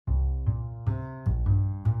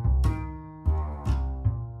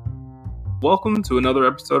Welcome to another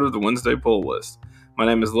episode of the Wednesday Pull List. My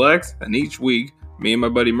name is Lex, and each week, me and my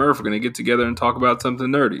buddy Murph are going to get together and talk about something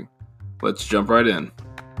nerdy. Let's jump right in.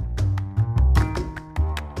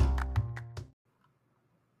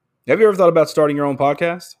 Have you ever thought about starting your own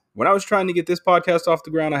podcast? When I was trying to get this podcast off the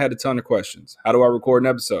ground, I had a ton of questions. How do I record an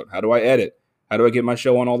episode? How do I edit? How do I get my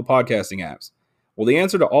show on all the podcasting apps? Well, the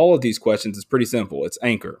answer to all of these questions is pretty simple. It's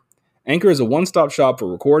Anchor. Anchor is a one-stop shop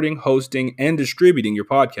for recording, hosting, and distributing your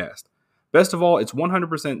podcast. Best of all, it's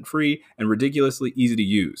 100% free and ridiculously easy to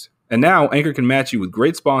use. And now, Anchor can match you with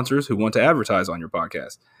great sponsors who want to advertise on your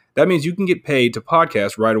podcast. That means you can get paid to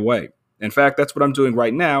podcast right away. In fact, that's what I'm doing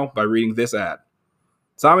right now by reading this ad.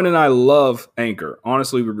 Simon and I love Anchor.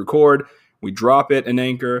 Honestly, we record, we drop it in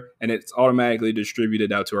Anchor, and it's automatically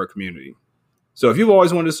distributed out to our community. So if you've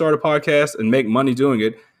always wanted to start a podcast and make money doing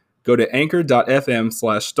it, go to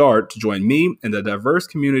anchor.fm/start to join me and the diverse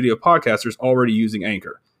community of podcasters already using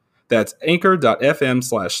Anchor. That's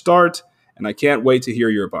anchor.fm/start, and I can't wait to hear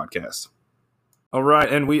your podcast. All right,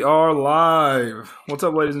 and we are live. What's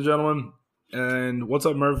up, ladies and gentlemen? And what's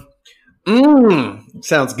up, Murph?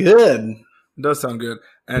 Sounds good. It does sound good.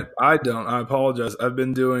 And I apologize. I've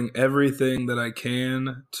been doing everything that I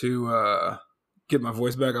can to get my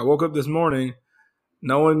voice back. I woke up this morning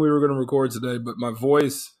knowing we were going to record today, but my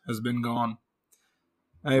voice has been gone.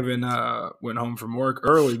 I even went home from work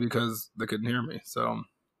early because they couldn't hear me. So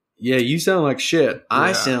yeah, you sound like shit. Yeah.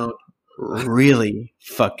 I sound really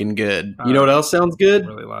fucking good. You know what else sounds good?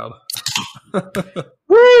 Really loud.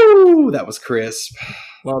 Woo! That was crisp.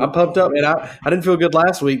 I'm pumped up, man. I didn't feel good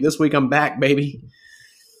last week. This week I'm back, baby.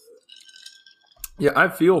 Yeah, I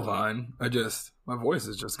feel fine. My voice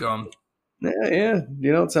is just gone. Yeah.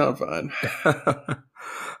 You don't sound fine.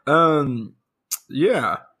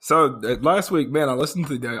 Yeah. So last week, man, I listened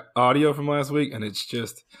to the audio from last week, and it's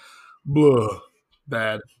just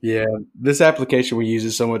bad. Yeah, this application we use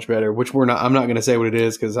is so much better. Which I'm not going to say what it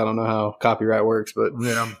is because I don't know how copyright works, but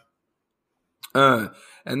yeah.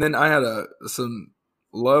 And then I had some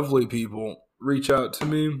lovely people reach out to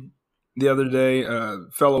me the other day,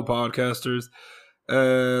 fellow podcasters.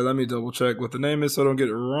 Let me double check what the name is so I don't get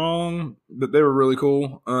it wrong. But they were really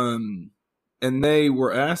cool. And they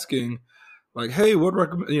were asking, like, "Hey, what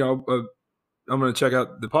recommend? I'm going to check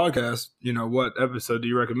out the podcast. What episode do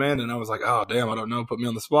you recommend?" And I was like, "Oh, damn, I don't know. Put me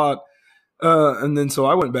on the spot." And then so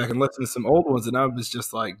I went back and listened to some old ones, and I was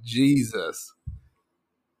just like, Jesus,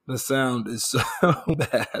 the sound is so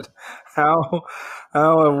bad. How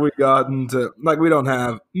have we gotten to, like, we don't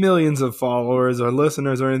have millions of followers or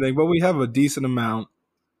listeners or anything, but we have a decent amount.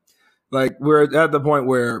 Like, we're at the point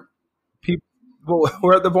where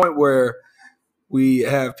we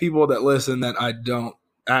have people that listen that I don't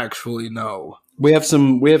actually know. We have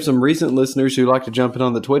some recent listeners who like to jump in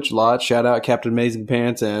on the Twitch a lot. Shout out Captain Amazing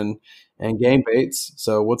Pants and Game Baits.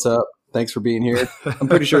 So what's up? Thanks for being here. I'm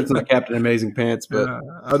pretty sure it's not Captain Amazing Pants, but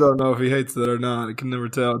I don't know if he hates that or not. I can never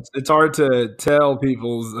tell. It's hard to tell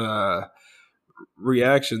people's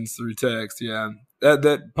reactions through text. Yeah.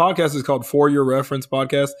 That podcast is called For Your Reference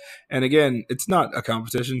Podcast. And again, it's not a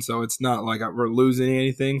competition, so it's not like we're losing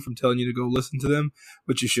anything from telling you to go listen to them,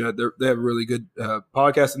 but you should. They have a really good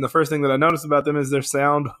podcast. And the first thing that I noticed about them is their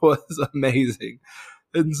sound was amazing.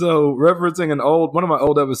 And so referencing one of my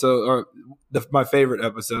old episodes, or my favorite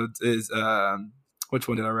episodes is, which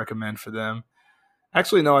one did I recommend for them?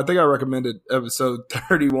 Actually, no, I think I recommended episode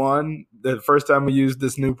 31, the first time we used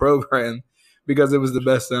this new program, because it was the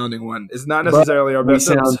best sounding one. It's not necessarily our best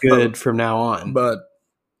episode. We sound good from now on. But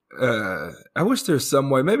I wish there's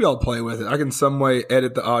some way, maybe I'll play with it. I can some way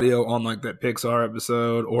edit the audio on like that Pixar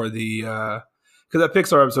episode or because that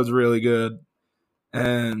Pixar episode's really good.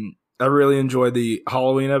 And I really enjoyed the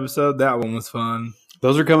Halloween episode. That one was fun.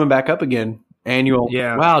 Those are coming back up again. Annual.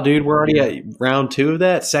 Yeah. Wow, dude, we're already at round 2 of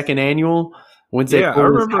that. Second annual. Wednesday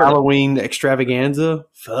Halloween extravaganza.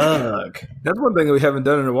 Fuck. That's one thing that we haven't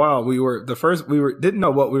done in a while. We didn't know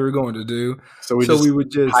what we were going to do. So we would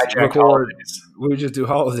just record. Holidays. We would just do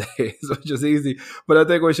holidays, which is easy. But I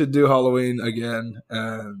think we should do Halloween again.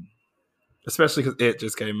 Especially because it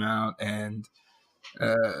just came out, and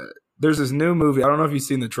there's this new movie. I don't know if you've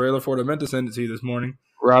seen the trailer for it. I meant to send it to you this morning.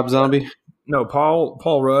 Rob Zombie? No,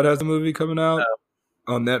 Paul Rudd has a movie coming out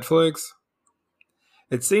on Netflix.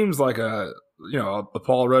 It seems like a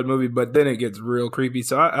Paul Rudd movie, but then it gets real creepy.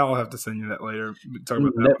 So I'll have to send you that later. Talk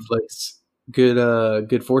about Netflix.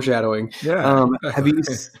 Good foreshadowing. Yeah.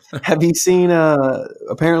 Have you seen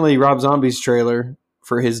apparently Rob Zombie's trailer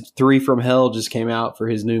for his 3 from Hell just came out for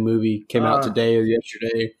his new movie. Came out today or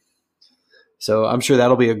yesterday. So I'm sure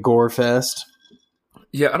that'll be a gore fest.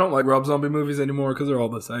 Yeah, I don't like Rob Zombie movies anymore because they're all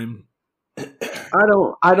the same.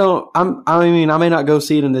 I mean, I may not go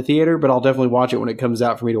see it in the theater, but I'll definitely watch it when it comes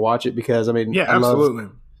out for me to watch it because I mean, Yeah, I absolutely.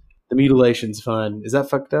 love the mutilation's fun. Is that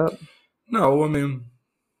fucked up? No, I mean,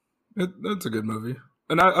 it's a good movie.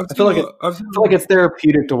 And I feel like it's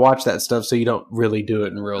therapeutic to watch that stuff, so you don't really do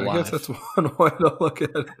it in real life. I guess that's one way to look at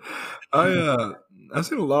it. I've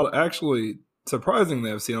seen a lot of, actually,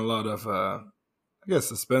 surprisingly, I've seen a lot of, I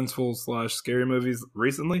guess, suspenseful / scary movies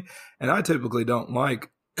recently, and I typically don't like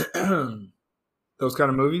those kind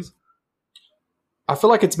of movies. I feel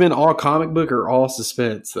like it's been all comic book or all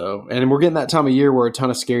suspense, though. And we're getting that time of year where a ton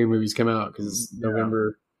of scary movies come out because it's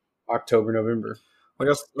November, October. Like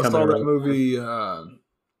I saw that movie.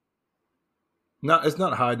 It's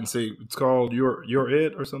not hide and seek. It's called You're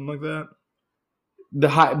It or something like that.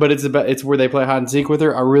 But it's where they play hide and seek with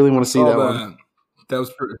her. I really want to see that one. That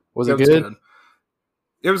was pretty. Was it good?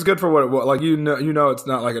 It was good for what it was. Like you know, it's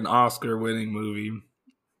not like an Oscar-winning movie,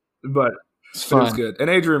 but it was good. And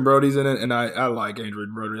Adrian Brody's in it, and I like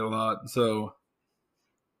Adrian Brody a lot. So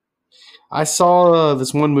I saw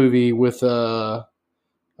this one movie with Batman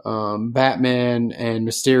and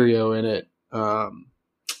Mysterio in it.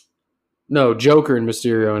 No, Joker and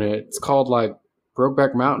Mysterio in it. It's called like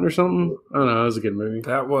Brokeback Mountain or something. I don't know. It was a good movie.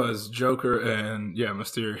 That was Joker and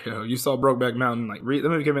Mysterio. You saw Brokeback Mountain like that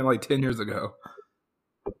movie came in like 10 years ago.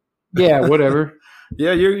 Yeah, whatever.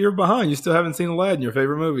 Yeah, you're behind. You still haven't seen Aladdin, your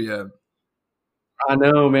favorite movie yet. I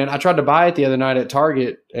know, man. I tried to buy it the other night at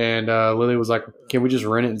Target, and Lily was like, "Can we just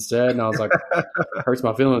rent it instead?" And I was like, "Hurts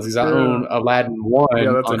my feelings because I own Aladdin 1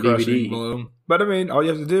 on DVD." Blow. But I mean, all you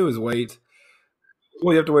have to do is wait.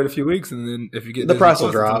 Well, you have to wait a few weeks, and then if you get the Disney price Plus,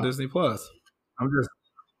 will drop. it's on Disney Plus. I'm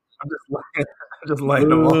just laying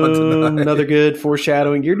them on tonight. Another good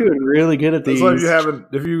foreshadowing. You're doing really good at these. So if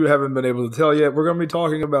you haven't been able to tell yet, we're going to be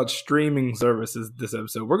talking about streaming services this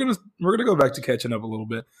episode. We're gonna go back to catching up a little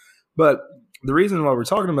bit, but the reason why we're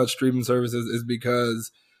talking about streaming services is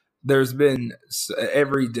because there's been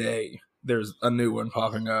every day there's a new one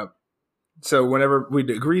popping up. So whenever we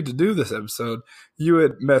agreed to do this episode, you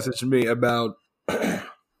had messaged me about.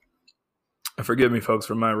 Forgive me, folks,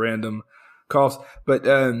 for my random coughs, but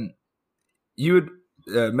you had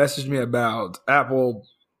messaged me about Apple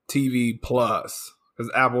TV Plus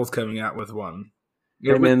because Apple's coming out with one.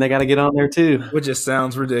 Yeah, man, they got to get on there too. Which just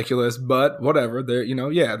sounds ridiculous, but whatever. They're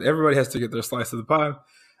everybody has to get their slice of the pie.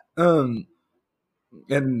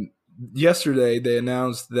 And yesterday they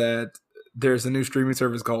announced that there's a new streaming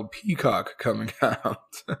service called Peacock coming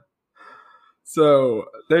out. So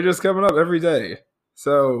they're just coming up every day.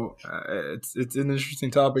 So it's an interesting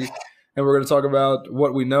topic, and we're going to talk about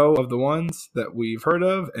what we know of the ones that we've heard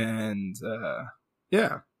of, and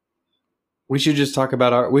we should just talk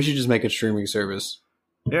about we should just make a streaming service.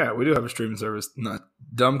 Yeah, we do have a streaming service. Not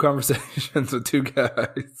dumb conversations with two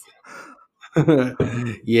guys.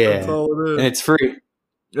 Yeah, that's all it is, and it's free.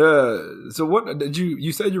 So what did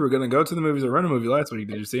you said you were going to go to the movies or rent a movie last week?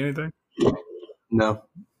 Did you see anything? No,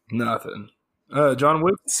 nothing. John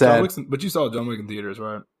Wick. Sad. But you saw John Wick in theaters,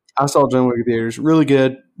 right? I saw John Wick in theaters. Really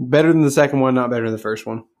good. Better than the second one, not better than the first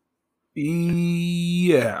one.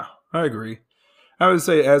 Yeah, I agree. I would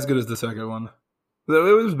say as good as the second one. It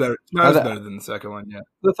was better. No, it was better than the second one. Yeah,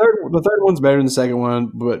 the third one's better than the second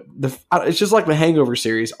one, but it's just like the Hangover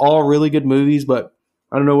series. All really good movies, but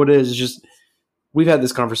I don't know what it is. It's just we've had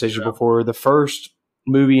this conversation before. The first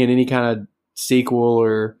movie in any kind of sequel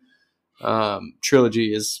or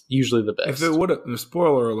trilogy is usually the best. If it would have,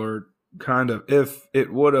 spoiler alert, kind of, if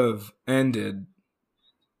it would have ended,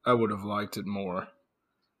 I would have liked it more.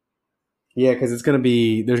 Yeah, because there's going to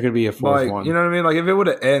be a fourth one. You know what I mean? Like if it would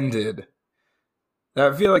have ended,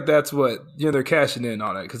 I feel like that's what they're cashing in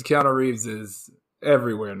on it because Keanu Reeves is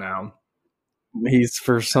everywhere now. He's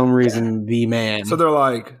for some reason the man. So they're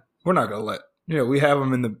like, we're not going to let we have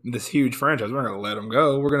him in this huge franchise. We're not going to let him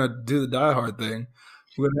go. We're going to do the Die Hard thing.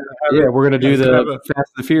 We're going to do the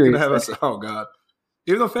Fast and Furious. Oh God!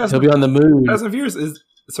 Even though he'll be on the moon. Fast and Furious is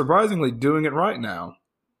surprisingly doing it right now.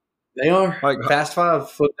 They are. Like Fast Five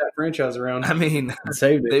flipped that franchise around. I mean,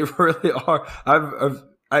 saved it. They really are.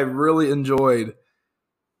 I really enjoyed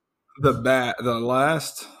the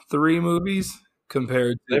last three movies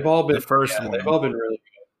compared to they've all been the first one. They've all been really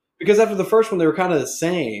good because after the first one they were kind of the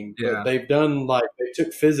same. Yeah, they've done they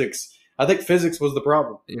took physics. I think physics was the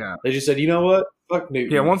problem. Yeah, they just said, you know what? Fuck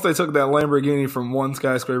Newton. Yeah, once they took that Lamborghini from one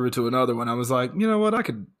skyscraper to another one, I was like, you know what?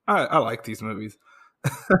 I like these movies.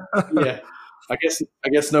 Yeah, I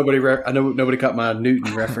guess nobody. I know nobody caught my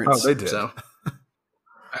Newton reference. Oh, they did. So.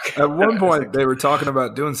 At one point, they were talking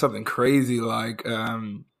about doing something crazy like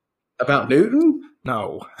about Newton.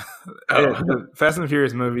 No, the Fast and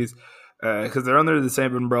Furious movies. because they're under the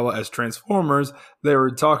same umbrella as Transformers. They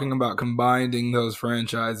were talking about combining those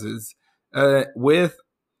franchises with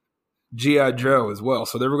G.I. Joe as well.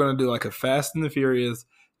 So they were going to do like a Fast and the Furious,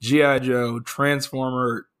 G.I. Joe,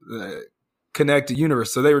 Transformer connected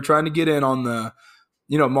universe. So they were trying to get in on the,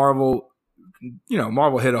 Marvel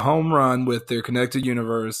hit a home run with their connected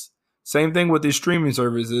universe. Same thing with these streaming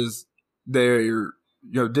services.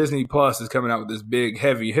 Disney Plus is coming out with this big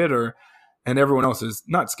heavy hitter, and everyone else is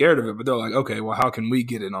not scared of it, but they're like, okay, well, how can we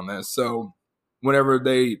get in on this? So whenever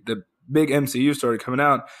the big MCU started coming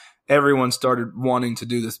out, everyone started wanting to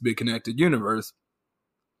do this big connected universe.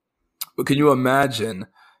 But can you imagine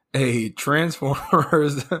a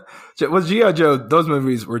Transformers? Was G.I. Joe, those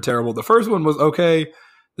movies were terrible. The first one was okay.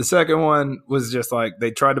 The second one was just like they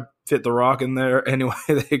tried to fit The Rock in there any way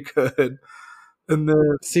they could. And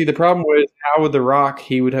then, see, the problem with how with The Rock,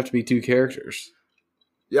 he would have to be two characters.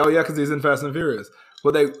 Oh, yeah, because he's in Fast and Furious.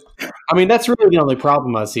 Well, that's really the only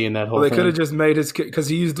problem I see in that whole thing. They could have just made his, because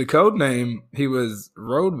he used a code name. He was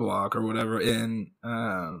Roadblock or whatever in.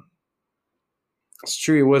 It's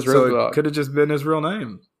true, he was Roadblock. So it could have just been his real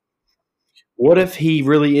name. What if he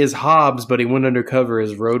really is Hobbs, but he went undercover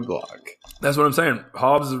as Roadblock? That's what I'm saying.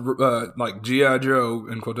 Hobbs, like G.I. Joe,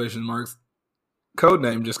 in quotation marks, code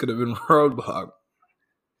name just could have been Roadblock.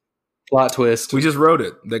 Plot twist. We just wrote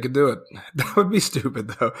it. They could do it. That would be stupid,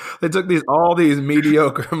 though. They took all these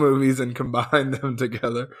mediocre movies and combined them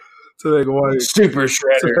together to make one. Super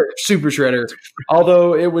Shredder.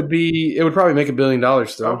 Although it would probably make $1 billion though.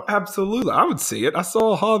 Oh, absolutely. I would see it. I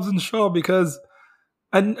saw Hobbs and Shaw because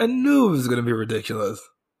I knew it was going to be ridiculous.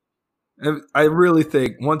 And I really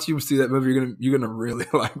think once you see that movie, you're gonna really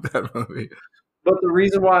like that movie. But the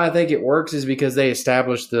reason why I think it works is because they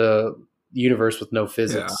established the universe with no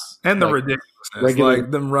physics. Yeah. And the ridiculousness.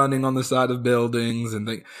 Like them running on the side of buildings and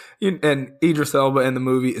and Idris Elba in the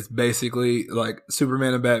movie is basically like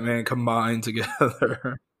Superman and Batman combined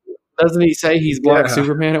together. Doesn't he say he's Black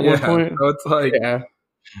Superman at one point? So it's like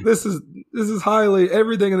this is highly,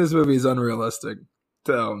 everything in this movie is unrealistic.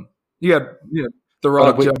 So you got The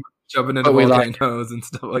Rock jumping into volcanoes and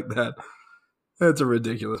stuff like that. It's a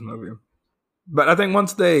ridiculous movie. But I think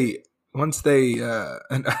once they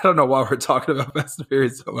and I don't know why we're talking about Fast and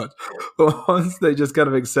Furious so much, but once they just kind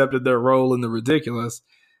of accepted their role in the ridiculous,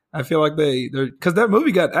 I feel like they're because that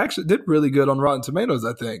movie did really good on Rotten Tomatoes,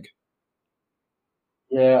 I think.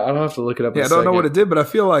 Yeah, I'll have to look it up. Yeah, I don't know what it did, but I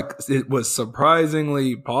feel like it was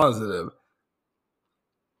surprisingly positive.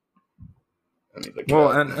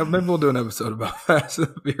 Well, and maybe we'll do an episode about Fast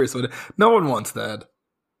and Furious. No one wants that.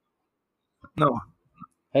 No.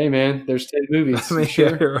 Hey, man, there's 10 movies. I mean,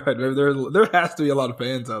 sure. Yeah, you're right. Maybe there has to be a lot of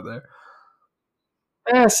fans out there.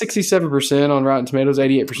 67% on Rotten Tomatoes,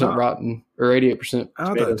 88% rotten, or 88% I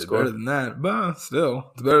thought it did better than that, but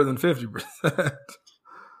still, it's better than 50%.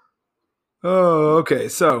 Oh, okay.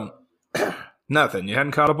 So, nothing. You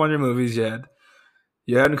hadn't caught up on your movies yet.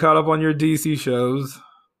 You hadn't caught up on your DC shows.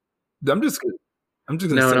 I'm just gonna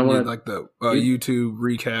send you like the YouTube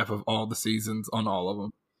recap of all the seasons on all of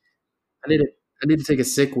them. I need to take a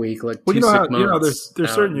sick week, like well, there's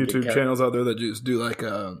certain YouTube channels out there that just do like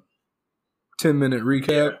a 10-minute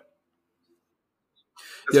recap.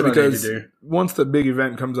 Yeah, because once the big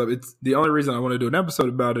event comes up, it's the only reason I want to do an episode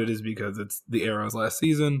about it is because it's the Arrow's last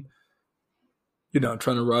season. Trying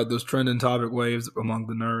to ride those trending topic waves among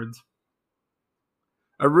the nerds.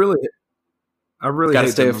 I really gotta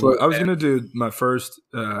hate stay afloat. I was going to do my first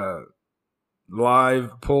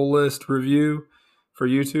live poll list review for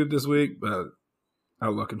YouTube this week, but I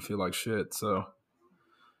look and feel like shit, so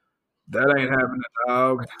that ain't happening.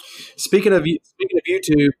 Dog. Speaking of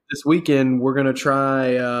YouTube, this weekend we're gonna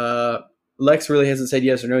try. Lex really hasn't said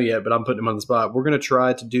yes or no yet, but I'm putting him on the spot. We're gonna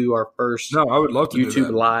try to do our first. No, I would love to YouTube do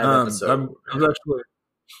that. live episode. I'm actually.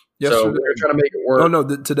 So we're gonna try to make it work. Oh no!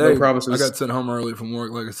 Today no promises. I got sent home early from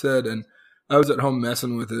work, like I said, and I was at home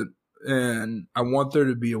messing with it, and I want there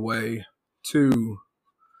to be a way to,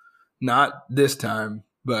 not this time,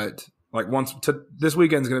 but. Like this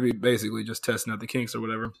weekend's going to be basically just testing out the kinks or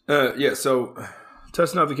whatever. So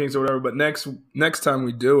testing out the kinks or whatever. But next time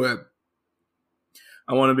we do it,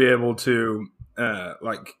 I want to be able to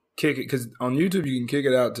kick it because on YouTube you can kick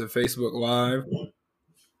it out to Facebook Live.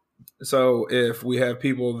 So if we have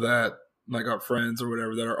people that like our friends or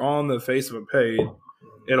whatever that are on the Facebook page,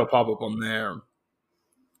 it'll pop up on there.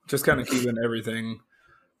 Just kind of keeping everything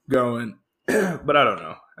going. But I don't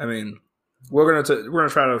know. I mean. We're gonna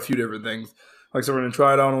try out a few different things. Like so, we're gonna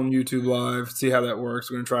try it out on YouTube Live, see how that works.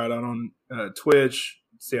 We're gonna try it out on Twitch,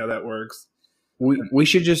 see how that works. We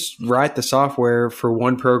should just write the software for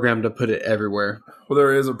one program to put it everywhere. Well,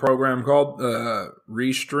 there is a program called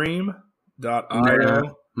Restream.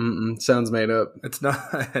 .io. Sounds made up. It's not.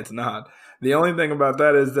 It's not. The only thing about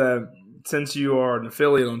that is that since you are an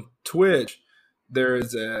affiliate on Twitch, there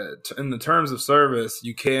is in the terms of service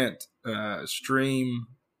you can't stream.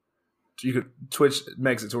 Twitch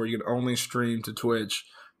makes it to where you can only stream to Twitch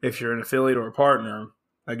if you're an affiliate or a partner.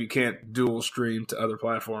 Like you can't dual stream to other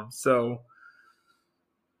platforms. So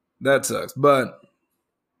that sucks. But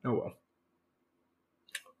oh well.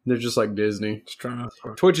 They're just like Disney. Just trying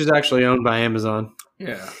to. Twitch is actually owned by Amazon.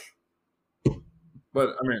 Yeah. But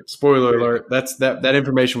I mean, spoiler alert. That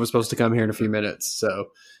information was supposed to come here in a few minutes, so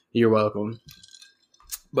you're welcome.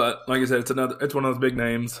 But like I said, it's one of those big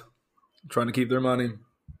names trying to keep their money.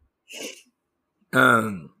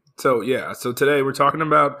 So today we're talking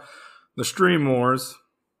about the stream wars.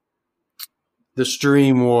 The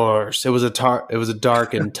stream wars. It was a dark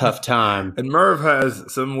and tough time. And Murph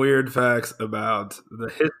has some weird facts about the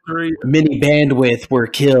history. Mini bandwidth were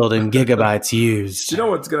killed and gigabytes used. You know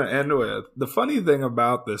what's going to end with? The funny thing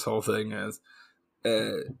about this whole thing is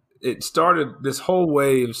this whole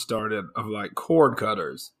wave started of like cord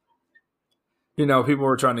cutters. You know, people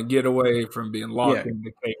were trying to get away from being locked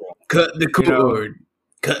into cable. Cut the cord. You know?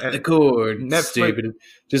 Cut the cord. Netflix, stupid.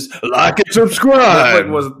 Just like and subscribe.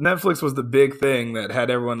 Netflix was the big thing that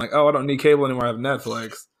had everyone like, oh, I don't need cable anymore. I have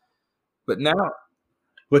Netflix. But now,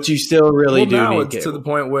 but you still really do now need it's cable. to the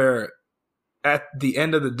point where, at the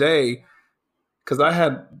end of the day, because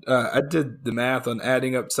I did the math on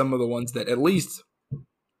adding up some of the ones that at least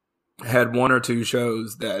had one or two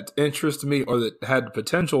shows that interest me or that had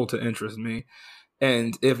potential to interest me,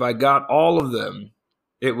 and if I got all of them,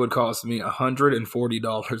 it would cost me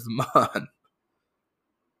 $140 a month.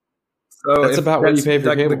 So that's about what you pay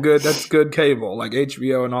for cable. That's good cable, like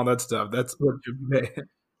HBO and all that stuff. That's what you pay.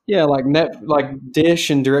 Yeah, like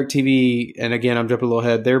Dish and DirecTV, and again, I'm jumping a little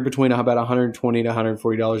ahead. They're between about $120 to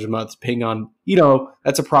 $140 a month, depending on,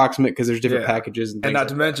 that's approximate because there's different packages and things. And not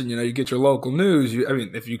to mention, you get your local news.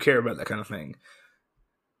 If you care about that kind of thing.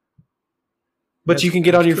 But you can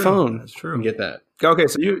get on your phone. That's true. And get that. Okay,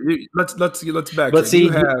 so let's back. Let's see.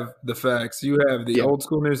 You have the facts. You have the old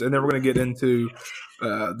school news, and then we're going to get into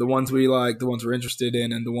the ones we like, the ones we're interested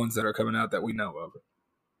in, and the ones that are coming out that we know of.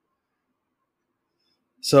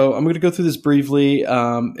 So I'm going to go through this briefly.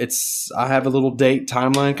 I have a little date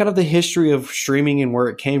timeline, kind of the history of streaming and where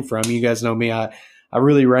it came from. You guys know me. I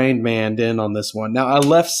really Rain Manned in on this one. Now I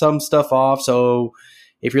left some stuff off, so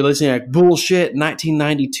if you're listening like bullshit,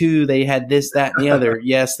 1992 they had this, that, and the other.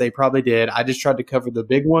 Yes, they probably did. I just tried to cover the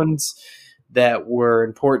big ones that were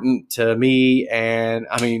important to me, and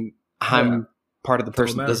I mean I'm part of the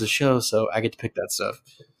person that does the show, so I get to pick that stuff.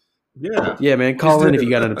 Yeah, man. Call in if you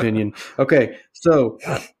got an opinion. Okay, so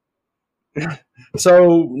in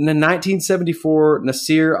 1974,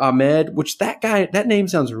 Nasir Ahmed, which that name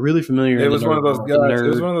sounds really familiar. It was one of those guys. It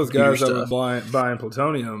was one of those guys that was buying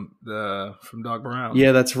plutonium from Doc Brown.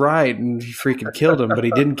 Yeah, that's right. And he freaking killed him, but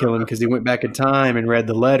he didn't kill him because he went back in time and read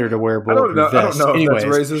the letter to wear bulletproof vests. I don't know if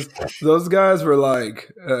that's racist. Those guys were like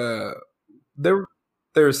they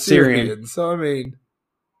were Syrian. So I mean,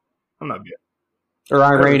 I'm not being. Or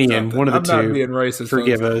Iranian, one of the two. I'm not being racist.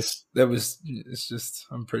 Forgive us. It's just,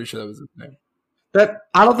 I'm pretty sure that was his name.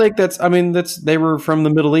 I don't think they were from the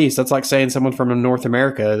Middle East. That's like saying someone from North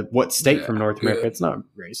America. What state from North America? It's not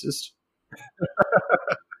racist.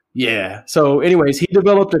 Yeah. So anyways, he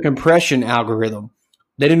developed a compression algorithm.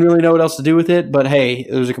 They didn't really know what else to do with it, but hey,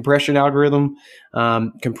 it was a compression algorithm.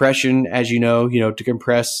 Compression, as you know, to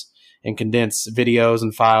compress and condense videos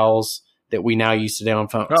and files that we now use today on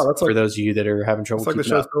phones. For those of you that are having trouble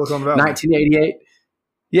keeping up. 1988.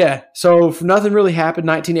 Yeah. So if nothing really happened,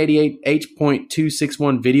 1988,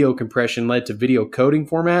 H.261 video compression led to video coding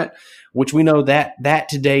format, which we know that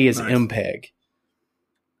today is MPEG.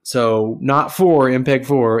 So not MPEG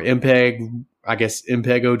 4, MPEG, I guess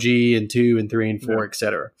MPEG OG and 2 and 3 and 4,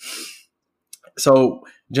 etc. So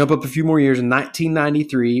jump up a few more years. In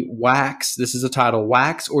 1993, Wax, this is a title,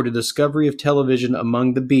 Wax or the Discovery of Television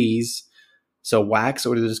Among the Bees. So Wax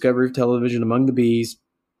or the Discovery of Television Among the Bees,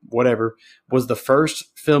 whatever, was the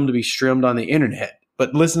first film to be streamed on the internet.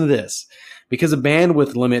 But listen to this. Because of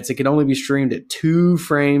bandwidth limits, it can only be streamed at 2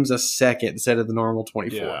 frames a second instead of the normal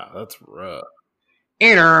 24. Yeah, that's rough.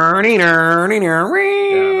 Yeah, that's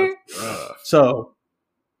rough. So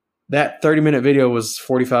that 30-minute video was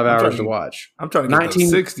 45 hours to watch. I'm trying to get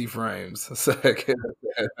 60 frames a second.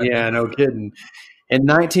 Yeah, no kidding. In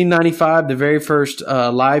 1995, the very first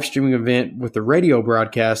live streaming event with the radio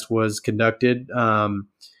broadcast was conducted.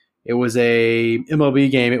 It was a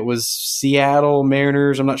MLB game. It was Seattle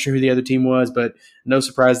Mariners. I'm not sure who the other team was, but no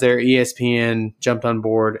surprise there. ESPN jumped on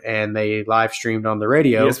board and they live streamed on the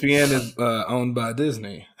radio. ESPN is owned by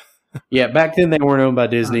Disney. Yeah, back then they weren't owned by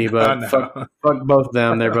Disney, but fuck both of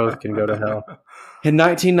them. They both can go to hell. In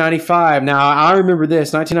 1995, now I remember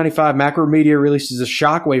this. 1995, Macromedia releases a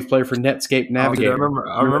Shockwave player for Netscape Navigator. Dude,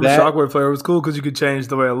 I remember Shockwave player was cool because you could change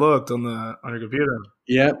the way it looked on your computer.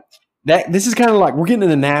 Yep. This is kind of like we're getting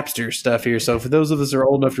into Napster stuff here. So for those of us who are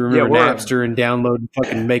old enough to remember Napster and downloading,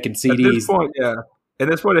 fucking making CDs. At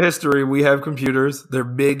this point in history, we have computers. They're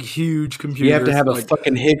big, huge computers. You have to have a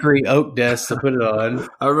fucking hickory oak desk to put it on.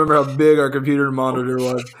 I remember how big our computer monitor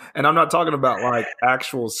was. And I'm not talking about like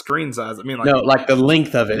actual screen size. I mean, like, no, like the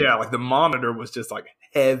length of it. Yeah, like the monitor was just like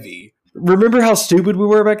heavy. Remember how stupid we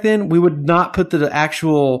were back then? We would not put the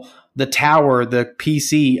tower, the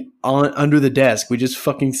PC under the desk. We just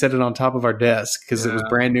fucking set it on top of our desk because it was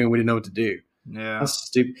brand new and we didn't know what to do. Yeah. That's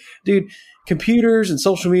stupid. Dude, computers and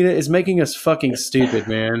social media is making us fucking stupid,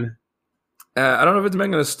 man. I don't know if it's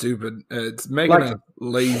making us stupid. It's making us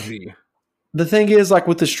lazy. The thing is, like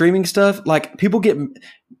with the streaming stuff, like people get.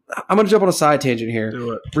 I'm going to jump on a side tangent here.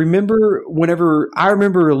 Do it. Remember I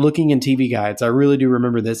remember looking in TV guides. I really do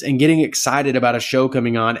remember this and getting excited about a show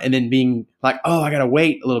coming on and then being like, oh, I got to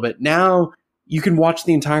wait a little bit. Now you can watch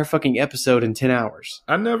the entire fucking episode in 10 hours.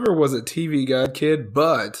 I never was a TV guide kid,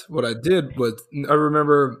 but what I did was I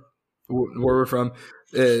remember where we're from.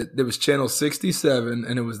 It was channel 67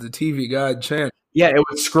 and it was the TV guide channel. Yeah, it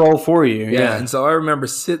would scroll for you. Yeah. And so I remember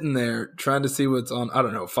sitting there trying to see what's on, I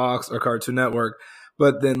don't know, Fox or Cartoon Network,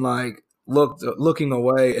 but then like looking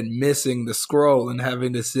away and missing the scroll and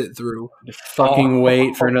having to sit through fucking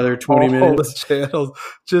wait for another 20 minutes the channels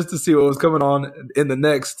just to see what was coming on in the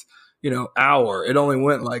next, hour. It only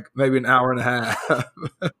went like maybe an hour and a half.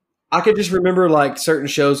 I could just remember like certain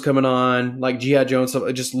shows coming on, like G.I. Joe and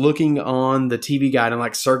stuff, just looking on the TV guide and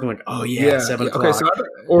like circling, like, oh yeah, 7 o'clock. Okay, so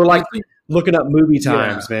or like looking up movie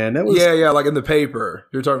times, man. That was like in the paper.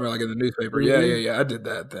 You're talking about like in the newspaper. Mm-hmm. Yeah. I did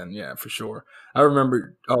that then. Yeah, for sure. I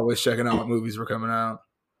remember always checking out what movies were coming out.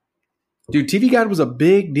 Dude, TV Guide was a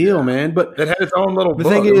big deal, man. But it had its own little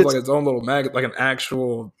book. It was like its own little like an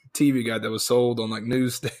actual TV guide that was sold on like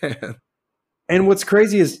newsstand. And what's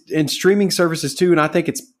crazy is in streaming services too, and I think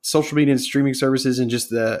it's social media and streaming services and just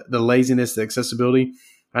the laziness, the accessibility.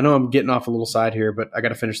 I know I'm getting off a little side here, but I got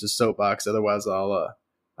to finish this soapbox, otherwise I'll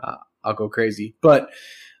go crazy. But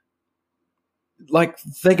like,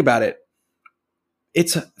 think about it.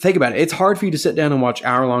 It's hard for you to sit down and watch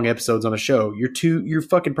hour-long episodes on a show. You're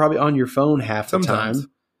fucking probably on your phone half the time.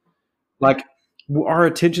 Like, our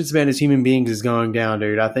attention span as human beings is going down,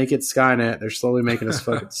 dude. I think it's Skynet. They're slowly making us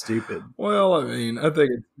fucking stupid. Well, I mean, I think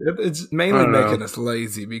it's mainly making us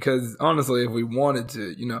lazy because honestly, if we wanted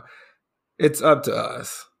to, it's up to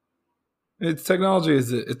us. Technology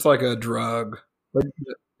it's like a drug. Like,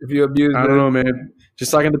 if you abuse I don't know, man.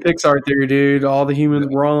 Just like in the Pixar theory, dude, all the humans,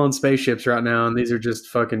 we're all on spaceships right now, and these are just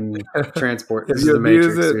fucking transport. This if you is the abuse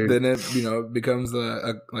Matrix, it, dude. then it becomes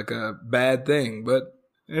a bad thing. But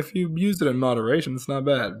if you use it in moderation, it's not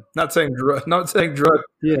bad. Not saying drug.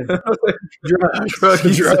 Yeah,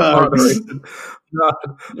 drugs. In moderation. Not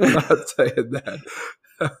saying that.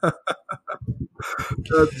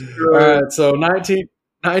 That's great. All right, so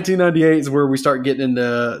 1998 is where we start getting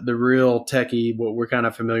into the real techie, what we're kind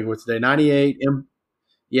of familiar with today. 98,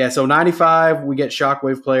 so 95 we get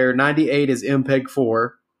Shockwave player. 98 is MPEG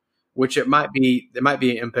 4, which it might be an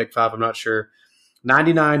MPEG 5. I'm not sure.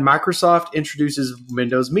 99 Microsoft introduces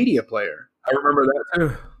Windows Media Player. I remember that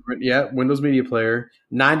too. Yeah, Windows Media Player.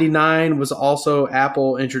 99 was also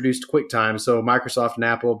Apple introduced QuickTime, so Microsoft and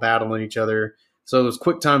Apple battling each other. So it was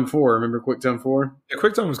QuickTime 4. Remember QuickTime 4? Yeah,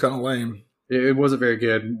 QuickTime was kind of lame. It wasn't very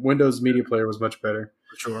good. Windows Media Player was much better.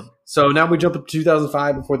 For sure. So now we jump up to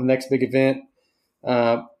 2005 before the next big event,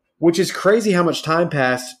 which is crazy how much time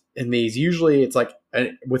passed in these. Usually it's like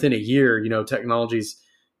within a year, technology's,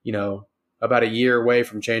 about a year away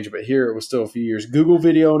from changing. But here it was still a few years. Google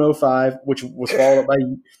Video in 2005, which was followed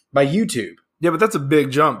by YouTube. Yeah, but that's a big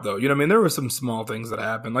jump, though. There were some small things that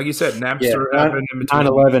happened. Like you said, Napster happened in between.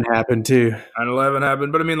 9/11 happened, too. 9/11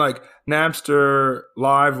 happened. But, like, Napster,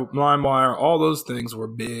 LimeWire, all those things were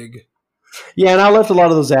big. Yeah, and I left a lot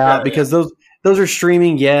of those out because those are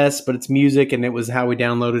streaming, yes, but it's music, and it was how we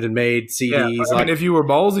downloaded and made CDs. Yeah, if you were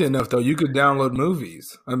ballsy enough, though, you could download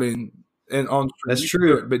movies. That's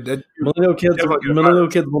true. But millennial kids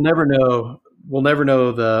will never know. We'll never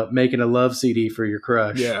know making a love CD for your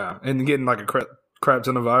crush. Yeah, and getting like a crap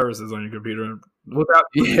ton of viruses on your computer without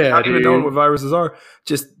Yeah, even knowing what dude. viruses are.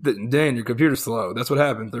 Just Dan, your computer's slow. That's what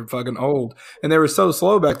happened. They're fucking old, and they were so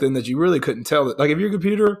slow back then that you really couldn't tell that. Like if your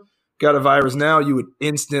computer got a virus now, you would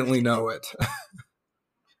instantly know it.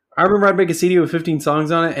 I remember I'd make a CD with 15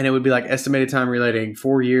 songs on it, and it would be like estimated time relating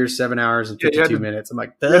 4 years, 7 hours, and 52 minutes. I'm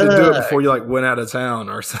like, you had to do it before you like went out of town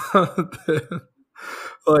or something.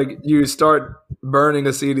 Like you start burning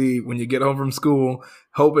a CD when you get home from school,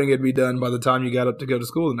 hoping it'd be done by the time you got up to go to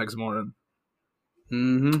school the next morning.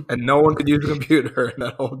 Mm-hmm. And no one could use a computer in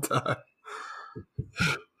that whole time.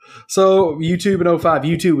 So YouTube in 05,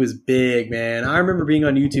 YouTube was big, man. I remember being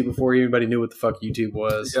on YouTube before anybody knew what the fuck YouTube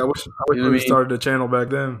was. Yeah, I wish we started a channel back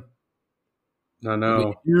then. I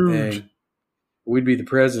know. Huge. Dang. We'd be the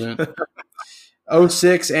president.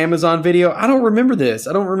 06 Amazon Video. I don't remember this.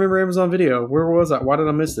 I don't remember Amazon Video. Where was I? Why did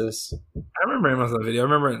I miss this? I remember Amazon Video. I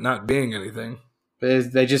remember it not being anything.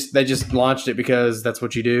 They just launched it because that's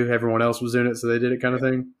what you do. Everyone else was doing it, so they did it kind of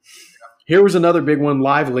thing. Here was another big one,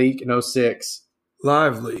 Live Leak in 06.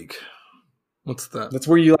 Live Leak. What's that? That's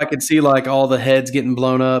where you could see all the heads getting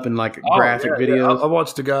blown up and graphic videos. Yeah. I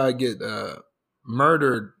watched a guy get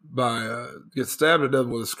murdered by get stabbed to death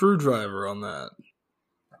with a screwdriver on that.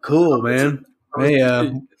 Cool, man. Hey,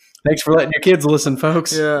 thanks for letting your kids listen,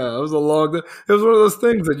 folks. Yeah, it was a long. It was one of those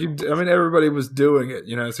things that everybody was doing it,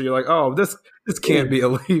 So you're like, oh, this can't be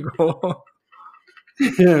illegal.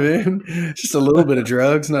 Yeah, man. Just a little bit of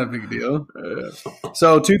drugs, not a big deal.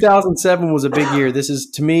 So 2007 was a big year.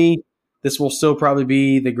 To me, this will still probably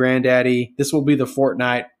be the granddaddy. This will be the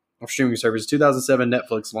Fortnite of streaming service. 2007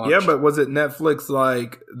 Netflix launch. Yeah, but was it Netflix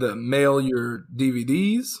like the mail your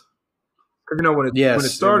DVDs? When it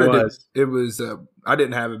started, it was I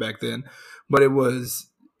didn't have it back then, but it was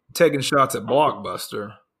taking shots at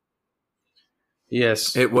Blockbuster.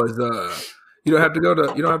 Yes, it was. You don't have to go to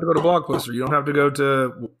Blockbuster. You don't have to go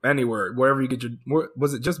to anywhere, wherever you get your.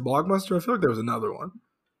 Was it just Blockbuster? I feel like there was another one.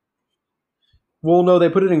 Well, no, they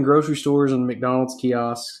put it in grocery stores and McDonald's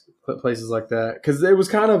kiosks, places like that, because it was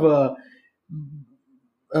kind of a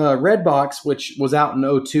Redbox, which was out in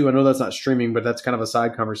 2002. I know that's not streaming, but that's kind of a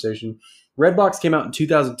side conversation. Redbox came out in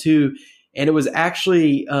 2002, and it was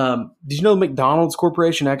actually did you know McDonald's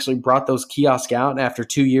Corporation actually brought those kiosks out, and after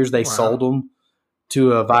 2 years they sold them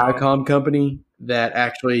to a Viacom company that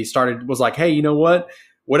actually was like, hey, you know what?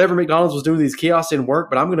 Whatever McDonald's was doing with these kiosks didn't work,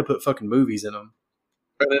 but I'm going to put fucking movies in them.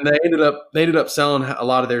 But then they ended up selling a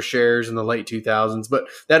lot of their shares in the late 2000s, but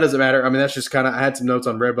that doesn't matter. I mean, that's just I had some notes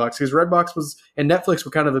on Redbox because Redbox and Netflix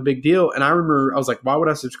were kind of a big deal. And I remember I was like, why would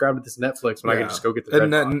I subscribe to this Netflix when I could just go get the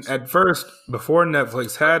Redbox? At first, before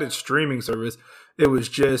Netflix had its streaming service, it was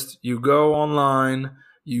just you go online,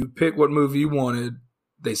 you pick what movie you wanted,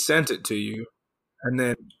 they sent it to you, and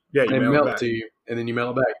then you mail it to you, and then you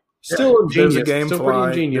mail it back. Still ingenious. There's a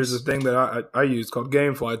GameFly. There's a thing that I use called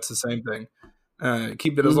GameFly. It's the same thing.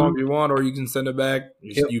 Keep it as long as you want, or you can send it back.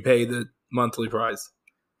 You pay the monthly price.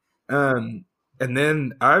 And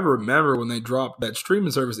then I remember when they dropped that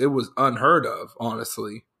streaming service, it was unheard of.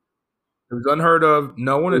 Honestly, it was unheard of.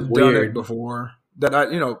 No one had done it before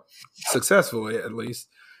that successfully at least.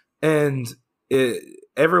 And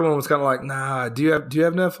everyone was kind of like, "Nah, do you have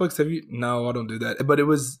Netflix? Have you?" No, I don't do that. But it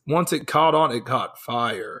was once it caught on, it caught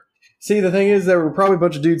fire. See, the thing is, there were probably a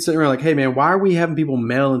bunch of dudes sitting around like, hey, man, why are we having people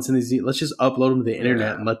mail and send these? Let's just upload them to the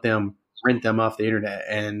internet and let them rent them off the internet.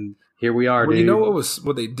 And here we are, dude. You know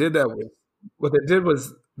what they did that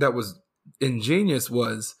was ingenious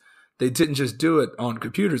was they didn't just do it on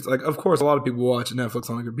computers. Like, of course, a lot of people watch Netflix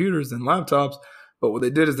on computers and laptops. But what they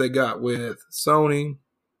did is they got with Sony,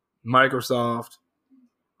 Microsoft,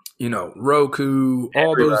 Roku,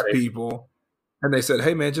 all those people. And they said,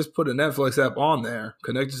 "Hey man, just put a Netflix app on there,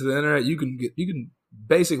 connect it to the internet. You can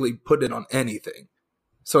basically put it on anything.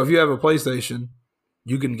 So if you have a PlayStation,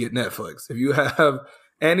 you can get Netflix. If you have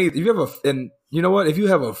if you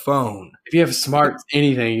have a phone, if you have a smart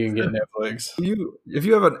anything, you can get Netflix. If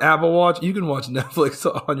you have an Apple Watch, you can watch Netflix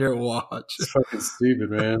on your watch. It's fucking stupid,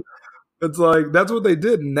 man. It's like that's what they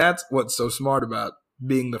did, and that's what's so smart about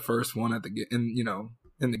being the first one in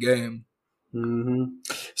the game." Mm-hmm.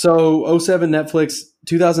 So 07 Netflix,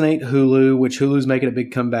 2008 Hulu, which Hulu's making a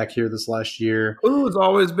big comeback here this last year. I've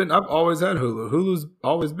always had Hulu. Hulu's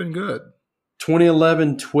always been good.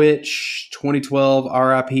 2011 Twitch, 2012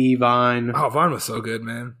 RIP Vine. Oh, Vine was so good,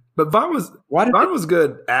 man. But Vine was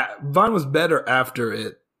good. Vine was better after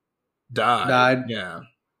it died. Yeah.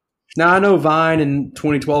 Now, I know Vine in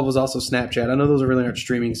 2012 was also Snapchat. I know those are really not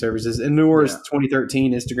streaming services. And nor is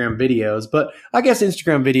 2013 Instagram videos. But I guess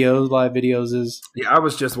Instagram videos, live videos is... Yeah, I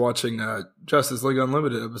was just watching Justice League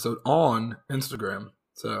Unlimited episode on Instagram.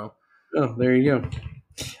 So... Oh, there you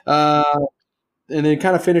go. and then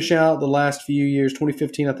kind of finish out the last few years.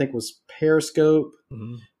 2015, I think, was Periscope.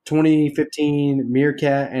 Mm-hmm. 2015,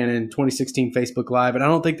 Meerkat, and in 2016, Facebook Live. And I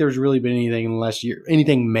don't think there's really been anything in the last year,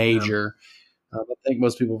 anything major. I think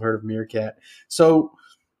most people have heard of Meerkat. So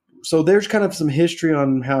there's kind of some history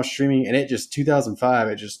on how streaming, and 2005,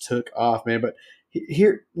 it just took off, man. But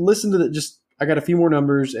here, listen to I got a few more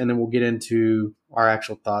numbers, and then we'll get into our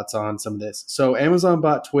actual thoughts on some of this. So Amazon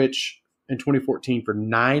bought Twitch in 2014 for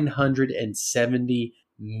 $970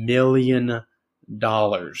 million.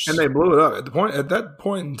 And they blew it up. At that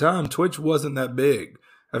point in time, Twitch wasn't that big.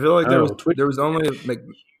 I feel like there was only like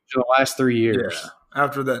for the last 3 years. Yeah,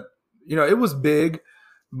 after that, it was big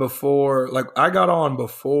before. Like I got on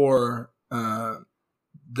before the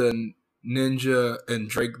Ninja and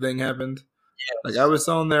Drake thing happened. Yes. Like I was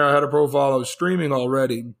on there, I had a profile, I was streaming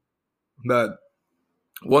already, but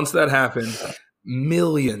once that happened,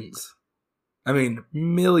 millions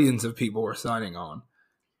of people were signing on.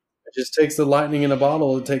 It just takes the lightning in a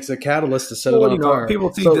bottle. It takes a catalyst to set it on fire.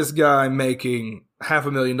 People see this guy making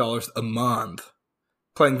 $500,000 a month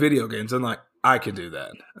playing video games, and like, I could do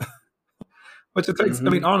that. Which it takes. I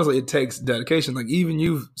mean, honestly, it takes dedication. Like even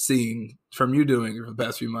you've seen from you doing it for the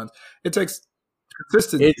past few months, it takes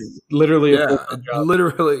consistency. It's literally a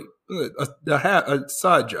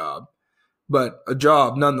side job, but a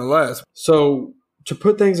job nonetheless. So to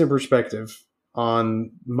put things in perspective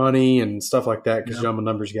on money and stuff like that, because I'm a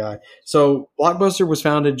numbers guy. So Blockbuster was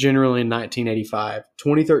founded generally in 1985.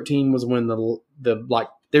 2013 was when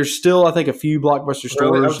there's still, I think, a few Blockbuster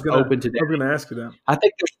stores open today. I was going to ask you that. I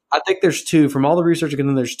think there's two. From all the research I can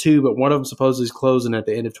do, there's two, but one of them supposedly is closing at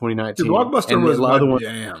the end of 2019. Dude, Blockbuster was my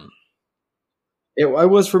jam. It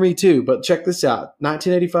was for me too, but check this out.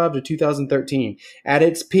 1985 to 2013. At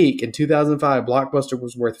its peak in 2005, Blockbuster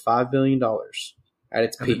was worth $5 billion. At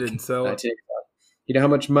its peak. It didn't sell it. You know how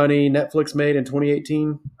much money Netflix made in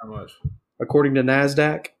 2018? How much? According to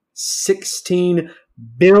NASDAQ, $16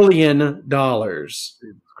 billion.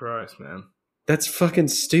 Jesus Christ, man. That's fucking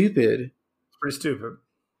stupid. It's pretty stupid.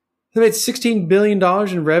 They made $16 billion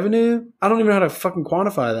in revenue? I don't even know how to fucking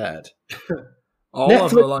quantify that.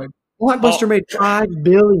 Blockbuster made $5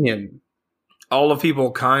 billion. All of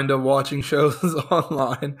people kind of watching shows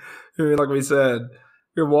online. I mean, like we said,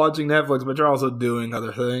 you're watching Netflix, but you're also doing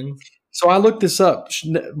other things. So I looked this up.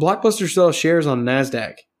 Blockbuster sells shares on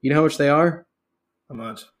NASDAQ. You know how much they are? How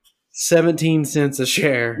much? 17 cents a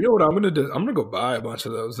share. You know what I'm going to do? I'm going to go buy a bunch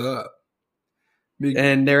of those up.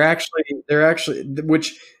 And they're 17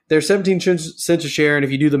 cents a share. And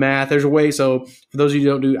if you do the math, there's a way. So for those of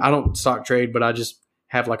you who I don't stock trade, but I just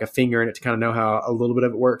have like a finger in it to kind of know how a little bit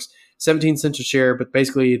of it works. 17 cents a share, but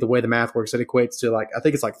basically the way the math works, it equates to I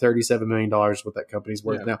think it's like $37 million what that company's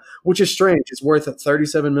worth now, which is strange. It's worth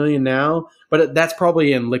 $37 million now, but that's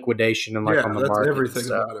probably in liquidation and on the market. Everything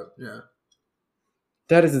about it. Yeah.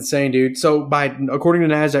 That is insane, dude. So according to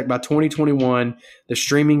NASDAQ, by 2021, the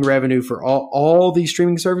streaming revenue for all these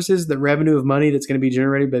streaming services, the revenue of money that's going to be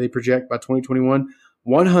generated, they project by 2021,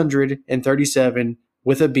 137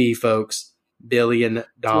 with a B, folks, $1 billion.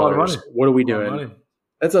 What are we doing?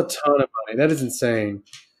 That's a ton of money. That is insane.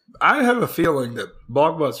 I have a feeling that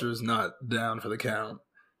Blockbuster is not down for the count.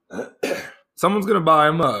 Someone's going to buy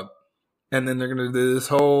them up, and then they're going to do this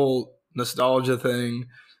whole nostalgia thing,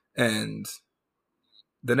 and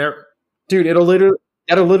then dude, that'll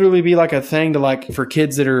literally be like a thing to for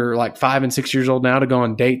kids that are 5 and 6 years old now to go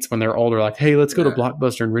on dates when they're older. Like, hey, let's go to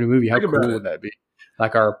Blockbuster and rent a movie. How cool would that be?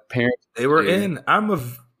 Like our parents. They were in. I'm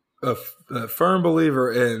a firm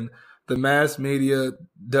believer in. The mass media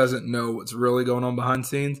doesn't know what's really going on behind the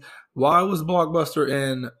scenes. Why was Blockbuster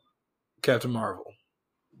in Captain Marvel?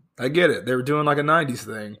 I get it. They were doing like a 90s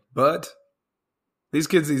thing, but these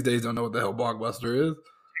kids these days don't know what the hell Blockbuster is.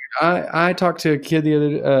 I talked to a kid the other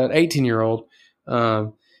 18-year-old,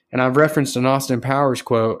 and I referenced an Austin Powers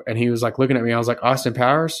quote, and he was like looking at me. I was like, Austin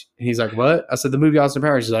Powers? And he's like, what? I said, the movie Austin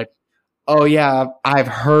Powers. He's like, oh, yeah, I've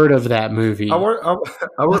heard of that movie. I work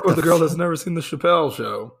with a girl that's never seen the Chappelle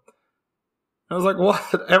Show. I was like,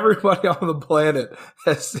 what? Everybody on the planet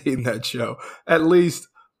has seen that show. At least,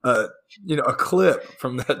 a clip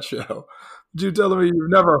from that show. Did you tell me you've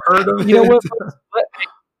never heard of it? You know what?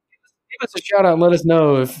 Give us a shout out and let us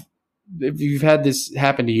know if you've had this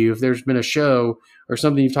happen to you. If there's been a show or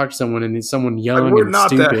something you've talked to someone and it's someone young and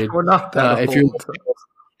stupid. We're not that if you're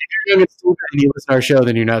young and stupid and you listen to our show,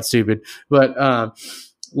 then you're not stupid. But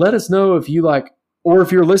let us know if you or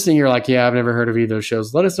if you're listening, you're like, yeah, I've never heard of either of those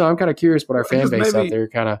shows. Let us know. I'm kind of curious what our fan base out there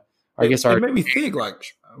kind of, it made me think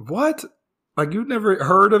what? You've never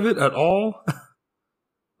heard of it at all?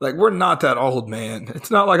 Like, we're not that old, man.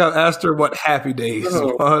 It's not like I asked her what Happy Days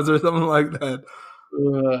was or something like that.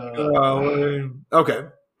 Okay.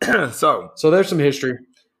 So there's some history.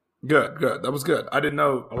 Good. That was good. I didn't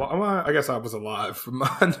know. I guess I was alive from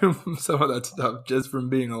I knew some of that stuff just from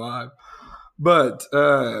being alive. But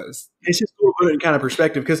it's just cool to put it in kind of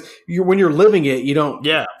perspective because when you're living it, you don't.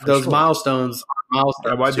 Yeah, those milestones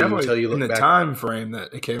until you look in the back time frame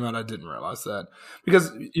that it came out. I didn't realize that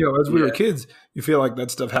because as we were kids, you feel like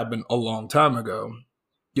that stuff happened a long time ago.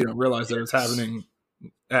 You don't realize that it's happening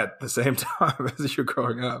at the same time as you're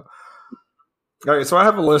growing up. Okay, so I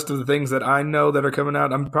have a list of the things that I know that are coming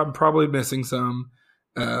out. I'm probably missing some,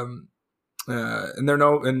 and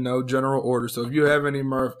they're in no general order. So if you have any,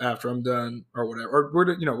 Murph, after I'm done or whatever, or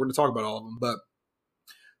we're gonna talk about all of them. But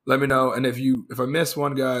let me know, and if I miss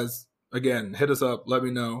one, guys, again, hit us up. Let me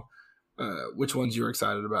know which ones you're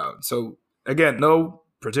excited about. So again, no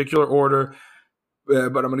particular order,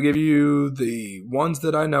 but I'm gonna give you the ones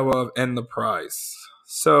that I know of and the price.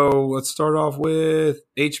 So let's start off with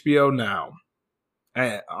HBO Now.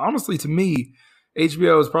 And honestly, to me,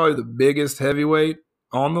 HBO is probably the biggest heavyweight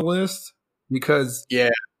on the list because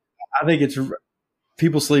I think it's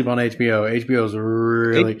people sleep on HBO. HBO is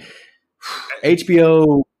really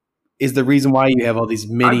HBO is the reason why you have all these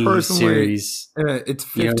mini series. It's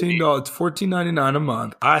 $15. It's $14.99 a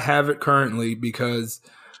month. I have it currently because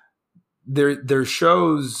their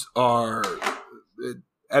shows are.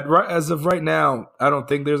 As of right now, I don't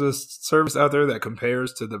think there's a service out there that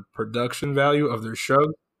compares to the production value of their show.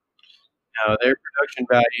 No, their production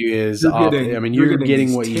value is off. I mean, you're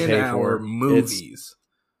getting what you pay for. Movies,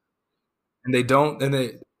 and they don't. And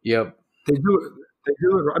they do it. They do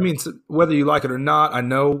it. I mean, whether you like it or not, I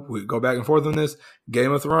know we go back and forth on this.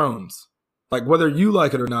 Game of Thrones, like whether you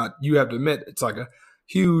like it or not, you have to admit it's like a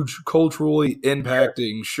huge culturally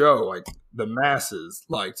impacting show. Like the masses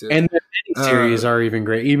liked it, and the series are even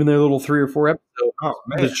great. Even their little 3 or 4 episodes. Oh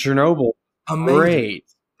man, the Chernobyl, amazing. Great.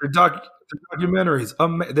 Their documentaries,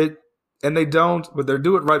 they don't, but they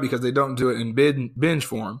do it right because they don't do it in binge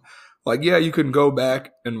form. Like, yeah, you can go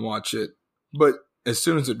back and watch it, but as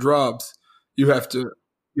soon as it drops, you have to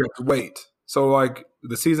wait. So like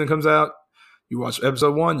the season comes out, you watch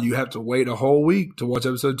episode 1, you have to wait a whole week to watch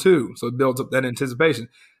episode 2. So it builds up that anticipation.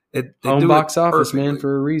 Home box office, man,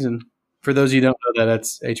 for a reason. For those of you who don't know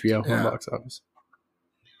that's HBO, home box office.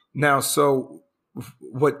 Now, so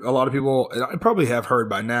what a lot of people, and I probably have heard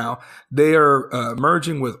by now, they are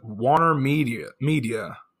merging with Warner Media,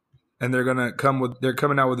 and they're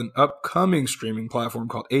coming out with an upcoming streaming platform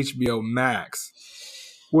called HBO Max,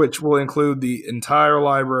 which will include the entire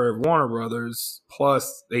library of Warner Brothers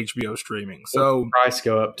plus HBO streaming. So what price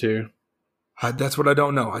go up to? That's what I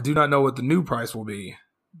don't know. I do not know what the new price will be.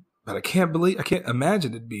 But I can't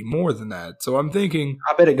imagine it'd be more than that. So I'm thinking,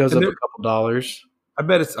 I bet it goes up a couple dollars. I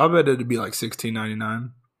bet it'd be like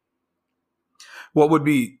 $16.99. What would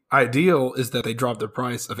be ideal is that they drop the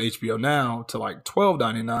price of HBO Now to like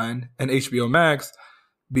 $12.99 and HBO Max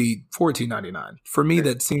be $14.99. For me,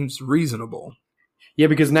 that seems reasonable. Yeah,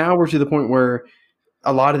 because now we're to the point where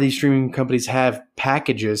a lot of these streaming companies have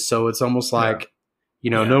packages, so it's almost like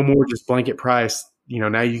no more just blanket price.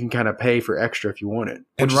 Now you can kind of pay for extra if you want it.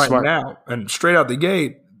 And right now, and straight out the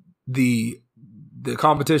gate, the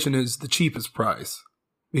competition is the cheapest price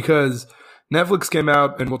because Netflix came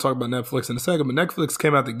out, and we'll talk about Netflix in a second, but Netflix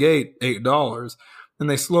came out the gate $8, and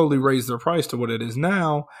they slowly raised their price to what it is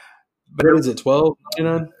now. But what is it,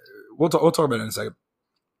 $12.99? We'll talk about it in a second.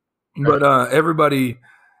 But everybody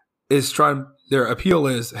is trying. Their appeal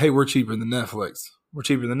is, hey, we're cheaper than Netflix. We're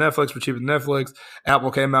cheaper than Netflix.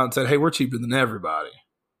 Apple came out and said, hey, we're cheaper than everybody.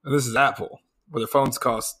 And this is Apple, where their phones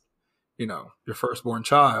cost, your firstborn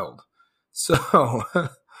child. So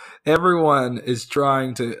everyone is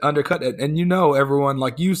trying to undercut it. And everyone,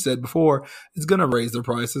 like you said before, is going to raise their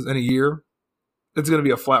prices in a year. It's going to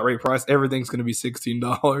be a flat rate price. Everything's going to be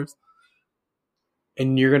 $16.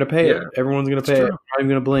 And you're going to pay it. Everyone's going to pay it. I'm not even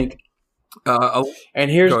going to blink. And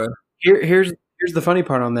here's the funny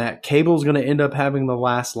part on that. Cable's going to end up having the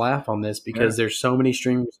last laugh on this because there's so many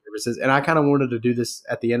streaming services. And I kind of wanted to do this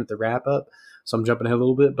at the end of the wrap up, so I'm jumping ahead a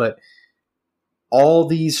little bit. But all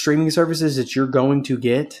these streaming services that you're going to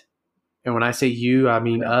get, and when I say you, I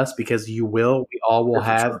mean us, because you will. We all will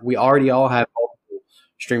have. We already all have multiple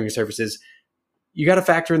streaming services. You got to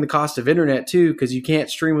factor in the cost of internet too, because you can't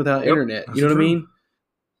stream without internet. You know what I mean?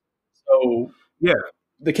 So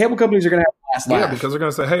the cable companies are going to have last laugh. Yeah, because they're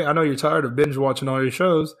going to say, hey, I know you're tired of binge watching all your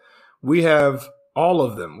shows. We have all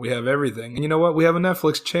of them. We have everything. And you know what? We have a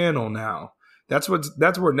Netflix channel now. That's where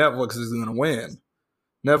Netflix is going to win.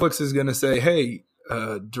 Netflix is going to say, hey,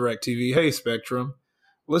 DirecTV, hey, Spectrum,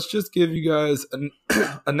 let's just give you guys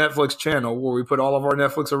a Netflix channel where we put all of our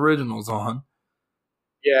Netflix originals on.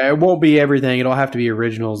 Yeah, it won't be everything. It'll have to be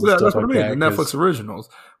originals and stuff That's like what I that. mean. The Netflix originals.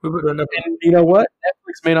 We put And you know what?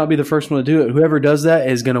 Netflix may not be the first one to do it. Whoever does that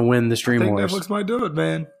is going to win the stream I think wars. Netflix might do it,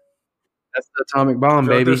 man. That's the atomic bomb,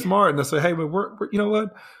 baby. They're smart and they say, hey, we're you know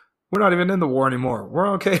what? We're not even in the war anymore. We're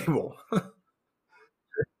on cable.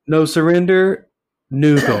 No surrender,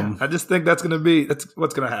 nuke them. I just think that's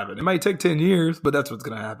what's going to happen. It might take 10 years, but that's what's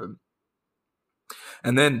going to happen.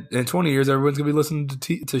 And then in 20 years, everyone's going to be listening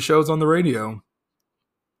to shows on the radio.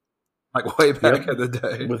 Like way back in the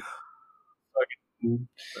day.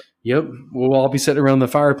 Yep. We'll all be sitting around the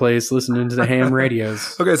fireplace listening to the ham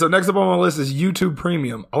radios. Okay, so next up on my list is YouTube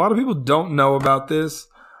Premium. A lot of people don't know about this.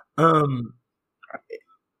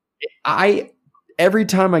 Every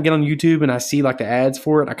time I get on YouTube and I see like the ads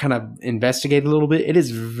for it, I kind of investigate a little bit. It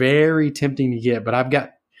is very tempting to get, but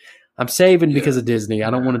I'm saving because of Disney.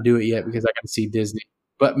 I don't want to do it yet because I got to see Disney.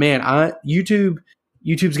 But man,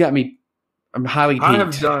 YouTube's got me. I'm highly peaked.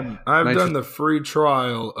 I've done the free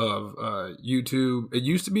trial of YouTube. It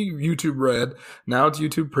used to be YouTube Red. Now it's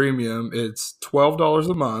YouTube Premium. It's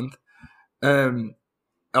 $12 a month. And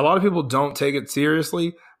a lot of people don't take it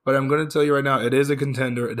seriously, but I'm going to tell you right now, it is a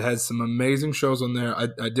contender. It has some amazing shows on there.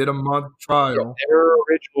 I did a month trial. Yeah, they're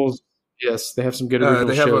originals. Yes, they have some good original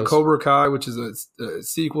shows. They have a Cobra Kai, which is a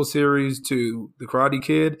sequel series to The Karate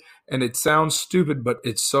Kid, and it sounds stupid, but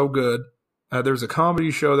it's so good. There's a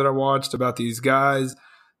comedy show that I watched about these guys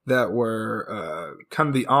that were kind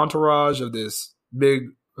of the entourage of this big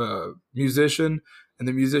musician, and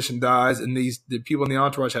the musician dies, and the people in the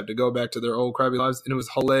entourage have to go back to their old crappy lives, and it was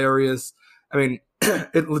hilarious. I mean,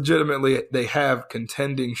 it legitimately, they have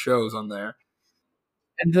contending shows on there.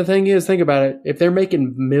 And the thing is, think about it. If they're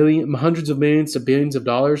making hundreds of millions to billions of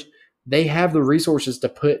dollars, they have the resources to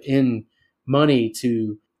put in money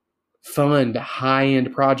to fund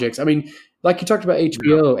high-end projects. I mean, like you talked about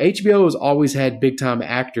HBO. Yeah. HBO has always had big-time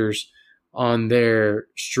actors on their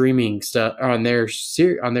streaming stuff, on their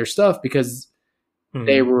stuff because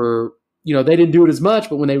they were, they didn't do it as much,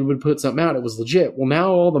 but when they would put something out, it was legit. Well,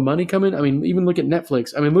 now all the money coming. I mean, even look at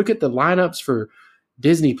Netflix. I mean, look at the lineups for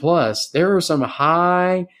Disney Plus. There are some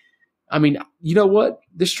high. I mean, you know what?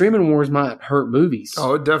 The streaming wars might hurt movies.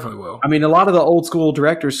 Oh, it definitely will. I mean, a lot of the old school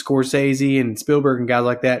directors, Scorsese and Spielberg and guys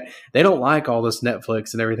like that, they don't like all this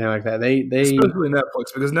Netflix and everything like that. They especially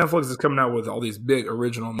Netflix, because Netflix is coming out with all these big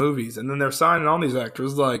original movies, and then they're signing on these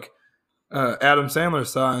actors like Adam Sandler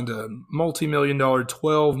signed a multi-million-dollar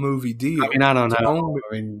 12-movie deal. I mean, I don't know.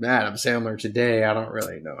 I mean, Adam Sandler today, I don't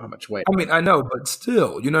really know how much weight. I mean, I know, but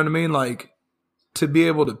still, you know what I mean? Like, to be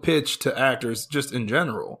able to pitch to actors just in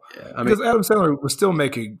general. Yeah, because Adam Sandler was still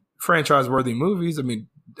making franchise-worthy movies. I mean,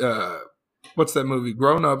 what's that movie?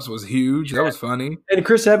 Grown Ups was huge. Yeah. That was funny. And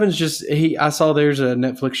Chris Evans I saw there's a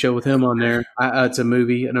Netflix show with him on there. It's a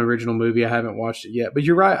movie, an original movie. I haven't watched it yet. But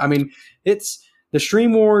you're right. I mean, it's the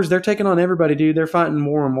stream wars. They're taking on everybody, dude. They're fighting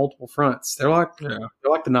war on multiple fronts. They're like the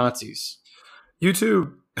Nazis.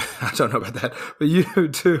 YouTube, I don't know about that, but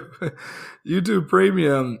YouTube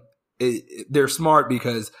Premium, they're smart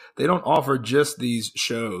because they don't offer just these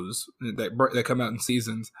shows that come out in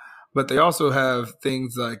seasons, but they also have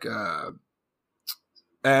things like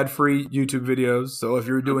ad-free YouTube videos. So if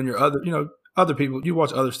you're doing your other people, you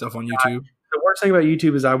watch other stuff on YouTube. The worst thing about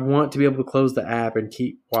YouTube is I want to be able to close the app and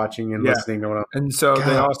keep watching and listening to what I'm. And so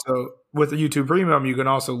they also, with the YouTube Premium, you can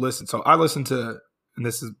also listen. So I listen to, and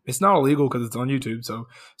it's not illegal because it's on YouTube. So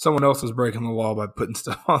someone else is breaking the law by putting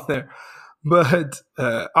stuff on there. But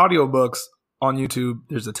audiobooks on YouTube,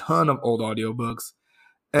 there's a ton of old audiobooks.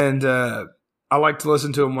 And I like to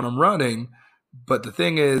listen to them when I'm running. But the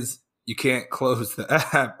thing is, you can't close the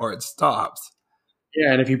app or it stops.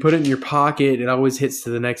 Yeah, and if you put it in your pocket, it always hits to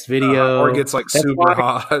the next video. Or it gets super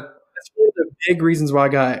hot. That's one of the big reasons why I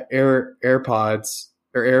got AirPods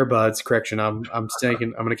or Airbuds. Correction, I'm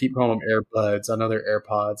thinking I'm going to keep calling them Airbuds. I know they're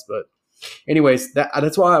AirPods, but anyways,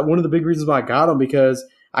 that's why one of the big reasons why I got them, because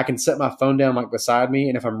I can set my phone down like beside me,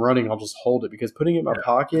 and if I'm running, I'll just hold it, because putting it in my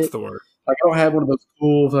pocket, that's the word. Like I don't have one of those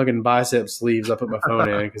cool fucking bicep sleeves I put my phone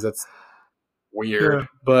in because that's weird. Yeah.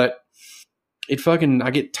 But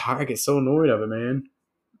I get tired. I get so annoyed of it, man.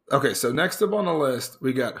 Okay, so next up on the list,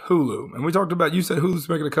 we got Hulu. And we talked about, you said Hulu's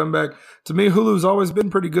making a comeback. To me, Hulu's always been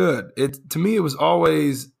pretty good. To me, it was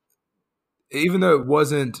always, even though it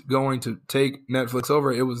wasn't going to take Netflix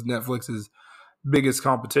over, it was Netflix's biggest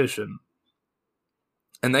competition.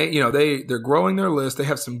 And they're growing their list. They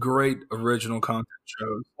have some great original content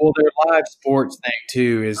shows. Well, their live sports thing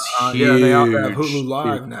too is huge. Yeah, they have Hulu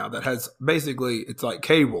Live now that has basically, it's like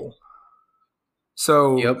cable.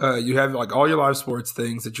 So Yep. you have like all your live sports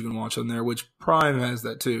things that you can watch on there, which Prime has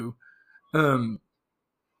that too.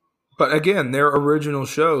 But again, their original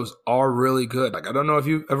shows are really good. Like I don't know if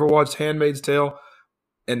you've ever watched Handmaid's Tale,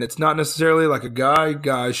 and it's not necessarily like a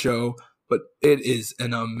guy show, but it is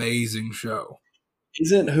an amazing show.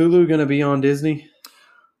 Isn't Hulu going to be on Disney?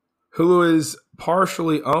 Hulu is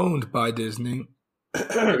partially owned by Disney.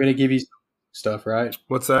 They're going to give you stuff, right?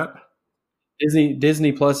 What's that?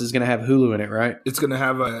 Disney Plus is going to have Hulu in it, right? It's going to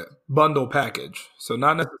have a bundle package. So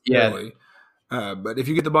not necessarily. Yeah. But if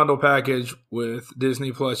you get the bundle package with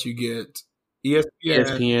Disney Plus, you get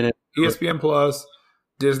ESPN Plus,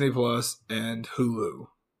 Disney Plus, and Hulu.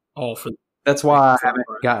 All for That's why I haven't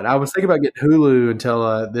gotten. I was thinking about getting Hulu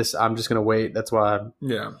until this. I'm just going to wait. That's why.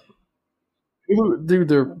 Yeah. Hulu, dude,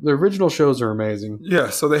 the original shows are amazing.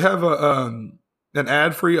 Yeah. So they have an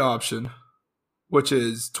ad-free option, which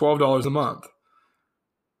is $12 a month.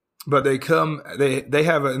 But they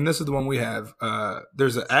have and this is the one we have.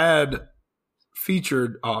 There's an ad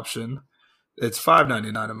featured option. It's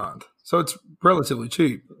 $5.99 a month, so it's relatively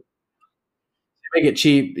cheap. To make it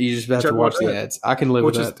cheap, you just have to watch the ads. I can live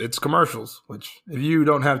with that. It's commercials, which if you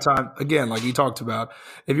don't have time, again, like you talked about,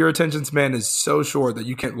 if your attention span is so short that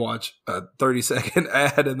you can't watch a 30-second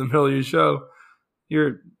ad in the middle of your show,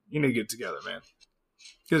 you need to get it together, man.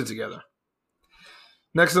 Get it together.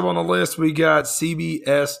 Next up on the list, we got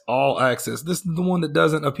CBS All Access. This is the one that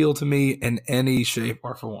doesn't appeal to me in any shape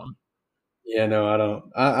or form. Yeah, no, I don't.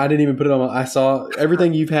 I didn't even put it on. I saw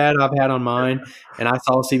everything you've had, I've had on mine, and I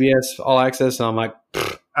saw CBS All Access, and I'm like,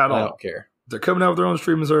 I don't care. They're coming out with their own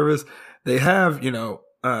streaming service. They have,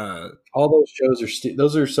 all those shows are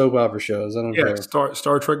those are soap opera shows. I don't care.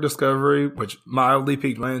 Star Trek Discovery, which mildly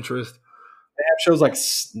piqued my interest. They have shows like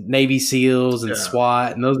Navy SEALs and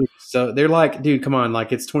SWAT, and those are so they're like, dude, come on,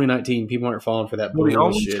 like it's 2019. People aren't falling for that bullshit. The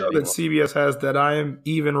only show that CBS has that I am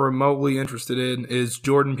even remotely interested in is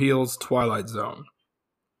Jordan Peele's Twilight Zone.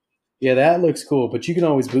 Yeah, that looks cool, but you can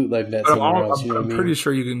always bootleg that somewhere else. I'm pretty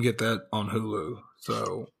sure you can get that on Hulu.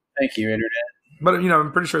 So thank you, Internet. But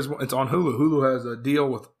I'm pretty sure it's on Hulu. Hulu has a deal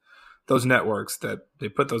with those networks that they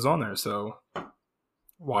put those on there. So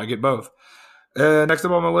why get both? Next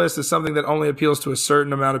up on my list is something that only appeals to a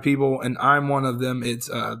certain amount of people, and I'm one of them. It's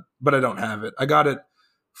but I don't have it. I got it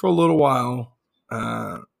for a little while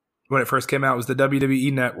when it first came out. It was the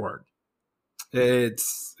WWE Network. It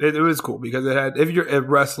was cool because it had, if you're a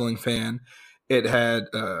wrestling fan, it had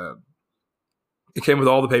it came with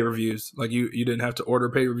all the pay-per-views. Like you didn't have to order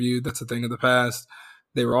pay-per-view. That's a thing of the past.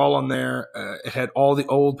 They were all on there. It had all the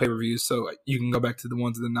old pay-per-views, so you can go back to the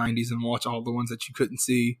ones in the 90s and watch all the ones that you couldn't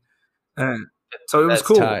see. And so it was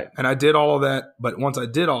cool, tight. And I did all of that. But once I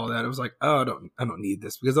did all of that, it was like, oh, I don't need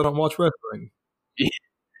this because I don't watch wrestling.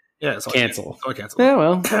 Yeah, so cancel. I cancel. Yeah,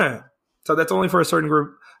 well, so that's only for a certain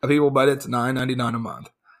group of people, but it's $9.99 a month.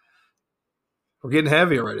 We're getting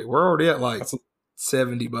heavy already. We're already at like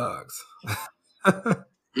 $70.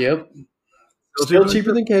 Yep, still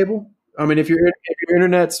cheaper than cable. I mean, if your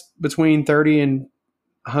internet's between $30 and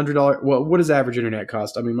 $100, well, what does average internet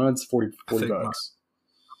cost? I mean, mine's $40 bucks.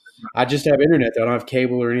 I just have internet though. I don't have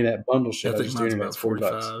cable or any of that bundle shit. I just do internet. It's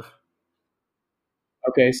 $40.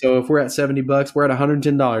 Okay, so if we're at $70, we're at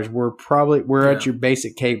 $110. We're at your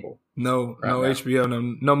basic cable. No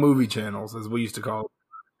HBO, no movie channels as we used to call it.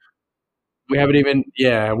 We haven't even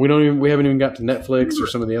got to Netflix or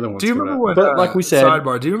some of the other ones. Do you remember when? But like we said,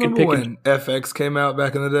 sidebar. Do you remember when FX came out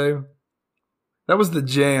back in the day? That was the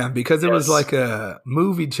jam because it was like a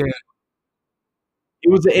movie channel. It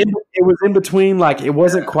was in between, like it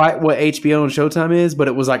wasn't quite what HBO and Showtime is, but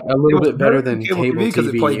it was like a little bit better than cable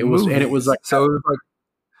TV. It was like it was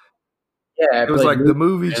like the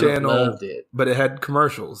movie channel, but it had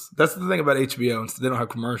commercials. That's the thing about HBO; they don't have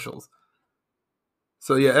commercials.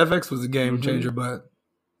 So yeah, FX was a game changer, but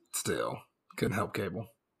still couldn't help cable.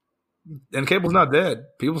 And cable's not dead;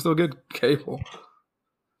 people still get cable.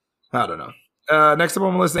 I don't know. Next up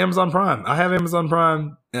on my list, Amazon Prime. I have Amazon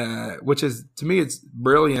Prime, which is, to me, it's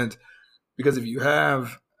brilliant because if you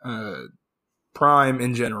have Prime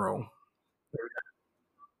in general,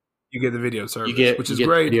 you get the video service, which is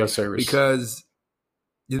great video service because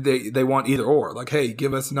they want either or. Like, hey,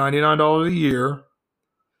 give us $99 a year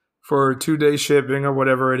for 2-day shipping or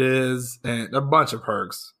whatever it is, and a bunch of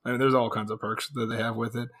perks. I mean, there's all kinds of perks that they have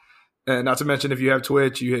with it. And not to mention, if you have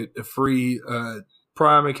Twitch, you get a free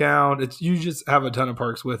Prime account. You just have a ton of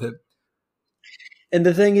perks with it. And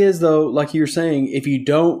the thing is, though, like you were saying, if you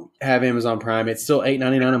don't have Amazon Prime, it's still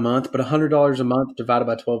 $8.99 a month, but $100 a month divided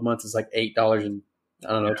by 12 months is like $8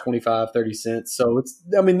 and 25, 30 cents. So it's,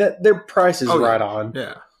 I mean, their price is right on.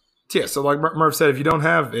 Yeah. Yeah, so like Murph said, if you don't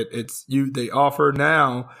have it, they offer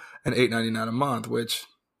now an $8.99 a month, which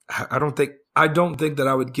I don't think that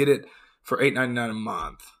I would get it for $8.99 a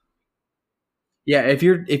month. Yeah, if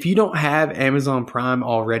you don't have Amazon Prime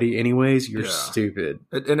already, anyways, you're stupid.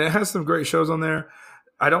 And it has some great shows on there.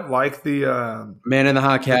 I don't like the Man in the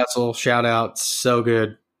High Castle. Shout out, so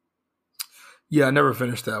good. Yeah, I never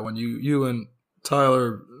finished that one. You and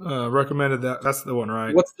Tyler recommended that. That's the one,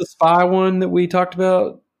 right? What's the spy one that we talked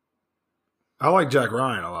about? I like Jack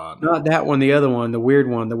Ryan a lot. Not that one, the other one, the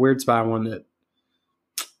weird spy one that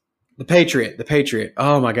The Patriot.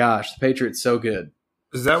 Oh my gosh, The Patriot's so good.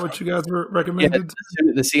 Is that what you guys recommended?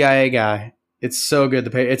 Yeah, the CIA guy. It's so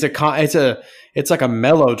good. It's like a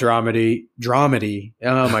dramedy.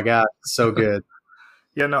 Oh my god, it's so good.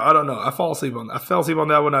 Yeah, no, I don't know. I fell asleep on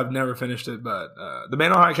that one. I've never finished it, but The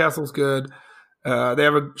Man on High Castle is good. They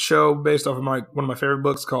have a show based off of one of my favorite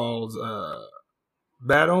books called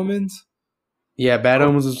Bad Omens. Yeah, Bad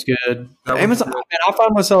Omens is good. Amazon. Man, I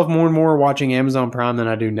find myself more and more watching Amazon Prime than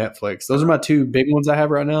I do Netflix. Those are my two big ones I have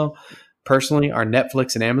right now. Personally, are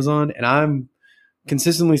Netflix and Amazon, and I'm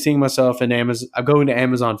consistently seeing myself in Amazon. I'm going to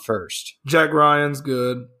Amazon first. Jack Ryan's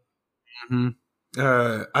good.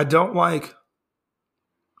 Mm-hmm. I don't like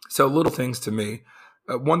little things to me.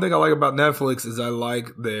 One thing I like about Netflix is I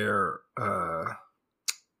like their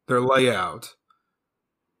layout.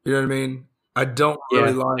 You know what I mean? I don't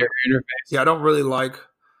really like their interface. Yeah, I don't really like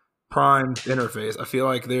Prime's interface. I feel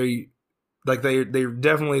like they're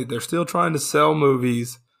still trying to sell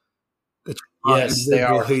movies. Yes, they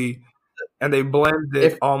are. And they blend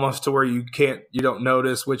it almost to where you don't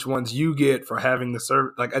notice which ones you get for having the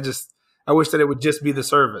service. Like I wish that it would just be the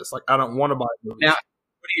service. Like I don't want to buy movies. Now,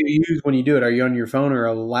 what do you use when you do it? Are you on your phone or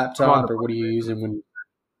a laptop, or what are you using when?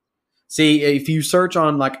 See, if you search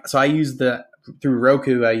on I use through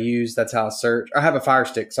Roku. That's how I search. I have a Fire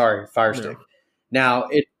Stick. Sorry, Fire Stick. Yeah. Now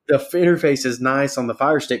the interface is nice on the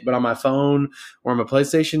Fire Stick, but on my phone or on my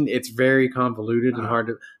PlayStation, it's very convoluted and hard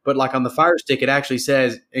to. But like on the Fire Stick, it actually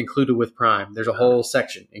says included with Prime. There's a whole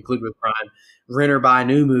section included with Prime, rent or buy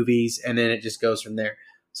new movies, and then it just goes from there.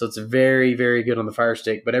 So it's very, very good on the Fire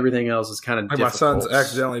Stick, but everything else is kind of difficult. My son's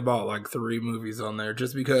accidentally bought 3 movies on there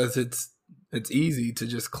just because it's easy to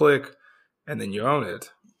just click and then you own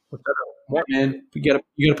it. Yeah, man, you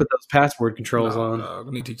gotta put those password controls on. No, I'm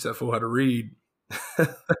gonna teach that fool how to read.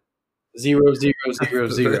 0, 0, 0,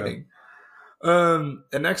 0. And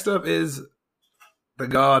next up is the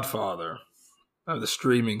Godfather of the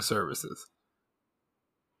streaming services.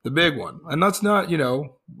 The big one. And that's not,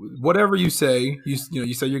 whatever you say,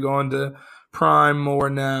 you say you're going to Prime more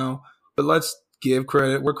now, but let's give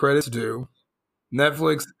credit where credit's due.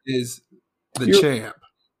 Netflix is the champ.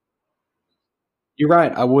 You're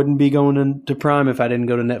right. I wouldn't be going into Prime if I didn't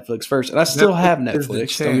go to Netflix first. And I still have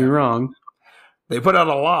Netflix. Don't get me wrong. They put out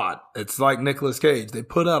a lot. It's like Nicolas Cage. They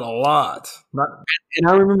put out a lot. And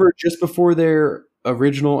I remember just before their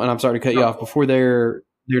original, and I'm sorry to cut you off, before their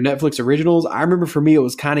Netflix originals, I remember for me it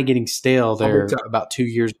was kind of getting stale there about 2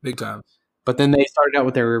 years. Big time. But then they started out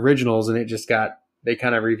with their originals, and they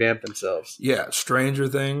kind of revamped themselves. Yeah. Stranger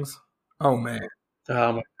Things. Oh, man.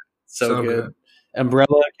 So good.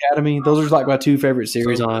 Umbrella Academy. Those are my 2 favorite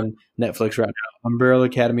series on Netflix right now. Umbrella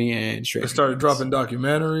Academy and Stranger Things. They started dropping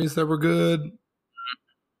documentaries that were good.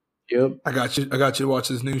 Yep. I got you to watch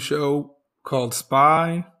this new show called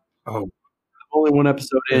Spy. Oh, only 1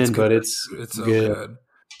 episode in, but it's so good.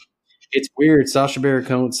 It's weird. Sacha Baron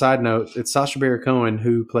Cohen. Side note: it's Sacha Baron Cohen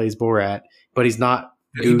who plays Borat, but he's not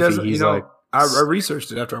goofy. He doesn't. He's I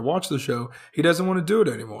researched it after I watched the show. He doesn't want to do it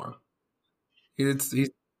anymore. He's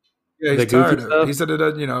tired of it. He said it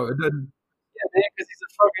doesn't. It doesn't. Yeah, man, because he's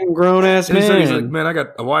a fucking grown ass man. He's like, man, I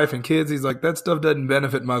got a wife and kids. He's like, that stuff doesn't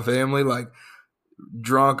benefit my family. Like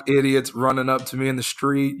drunk idiots running up to me in the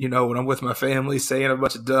street, when I'm with my family, saying a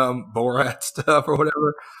bunch of dumb Borat stuff or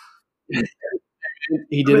whatever.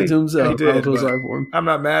 He did it to himself. He did, I'm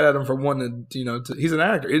not mad at him for wanting to, he's an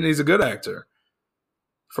actor, and he's a good actor.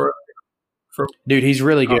 Dude, he's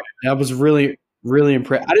really good. I was really, really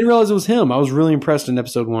impressed. I didn't realize it was him. I was really impressed in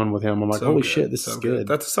episode 1 with him. I'm like, holy shit, this is good.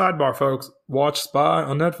 That's a sidebar, folks. Watch Spy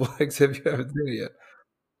on Netflix if you haven't seen it yet.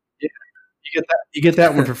 Yeah, you get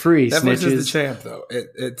that one for free. Netflix snitches. is the champ, though.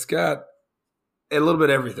 It's got a little bit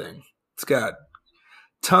of everything. It's got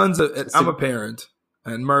tons of. I'm a parent,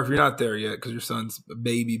 and Murph, you're not there yet because your son's a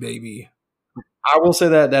baby. I will say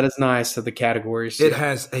that is nice of the categories. It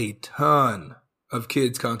has a ton of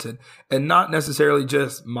kids content, and not necessarily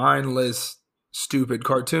just mindless, stupid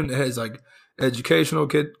cartoon. It has educational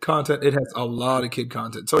kid content. It has a lot of kid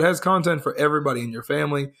content, so it has content for everybody in your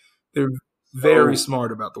family. They're very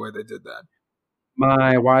smart about the way they did that.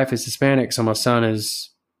 my wife is Hispanic, so my son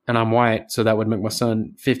is, and I'm white, so that would make my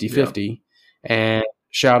son 50-50. Yeah. And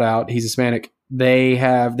shout out, he's Hispanic.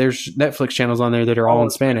 There's Netflix channels on there that are all in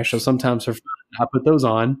Spanish. So sometimes for fun, I put those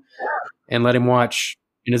on and let him watch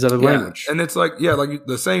in his other language. And it's like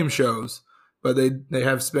the same shows, but they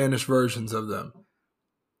have Spanish versions of them,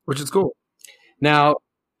 which is cool. Now,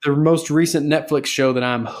 the most recent Netflix show that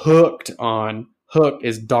I'm hooked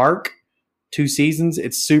is Dark. 2 seasons.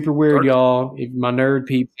 It's super weird, y'all. If my nerd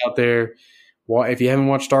peeps out there, if you haven't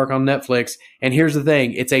watched Dark on Netflix, and here's the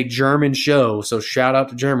thing, it's a German show, so shout out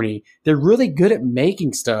to Germany. They're really good at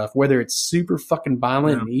making stuff, whether it's super fucking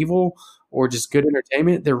violent and evil or just good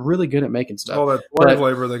entertainment. They're really good at making stuff. All that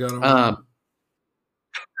flavor they got.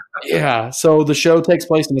 Yeah, so the show takes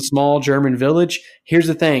place in a small German village. Here's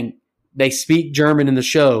the thing. They speak German in the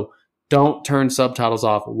show. Don't turn subtitles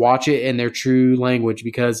off. Watch it in their true language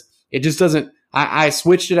because it just doesn't. I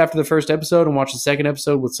switched it after the first episode and watched the second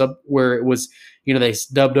episode where it was, they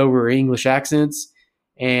dubbed over English accents,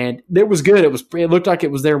 and it was good. It looked like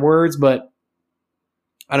it was their words, but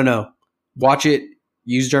I don't know. Watch it,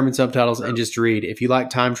 use German subtitles, and just read. If you like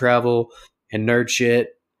time travel and nerd shit,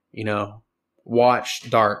 watch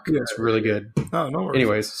Dark. Yeah, it's really good. Oh, no worries.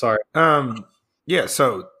 Anyways, sorry. Yeah.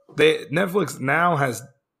 So Netflix now has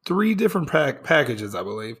 3 different packages, I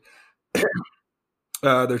believe.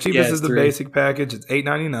 Their cheapest is the basic package. It's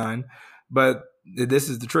 $8.99, but this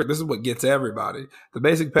is the trick. This is what gets everybody. The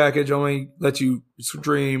basic package only lets you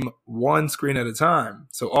stream 1 screen at a time.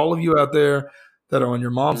 So all of you out there that are on your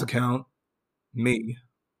mom's account, me,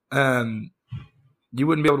 you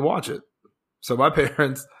wouldn't be able to watch it. So my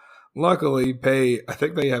parents luckily pay. I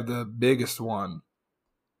think they have the biggest one.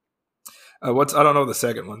 I don't know what the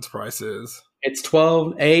second one's price is. It's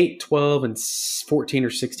 $8, $12, and $14 or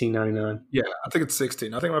 $16.99. Yeah, I think it's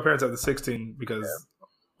 $16. I think my parents have the 16 because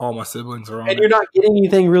all my siblings are on it. And you're not getting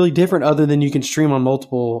anything really different other than you can stream on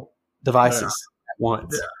multiple devices at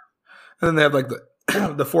once. Yeah. And then they have like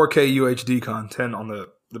the 4K UHD content on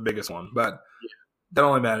the biggest one. But that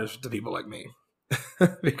only matters to people like me.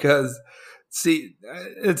 Because, see,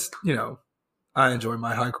 it's, I enjoy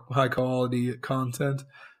my high quality content.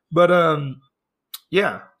 But,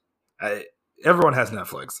 everyone has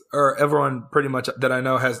Netflix, or everyone pretty much that I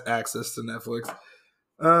know has access to Netflix.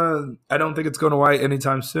 I don't think it's going away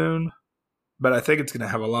anytime soon, but I think it's going to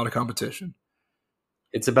have a lot of competition.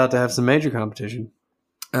 It's about to have some major competition.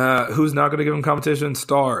 Who's not going to give them competition?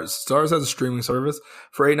 Stars. Stars has a streaming service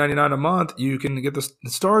for $8.99 a month. You can get the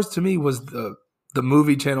Stars. To me, was the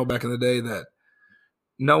movie channel back in the day that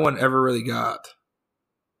no one ever really got.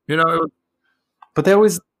 But they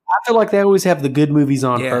always. I feel like they always have the good movies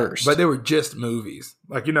on first. But they were just movies.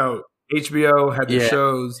 Like, HBO had the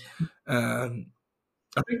shows. I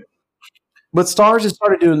think. But Stars has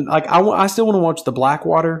started doing, I still want to watch the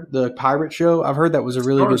Blackwater, the pirate show. I've heard that was a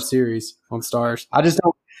really good series on Stars. I don't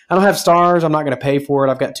have Stars. I'm not going to pay for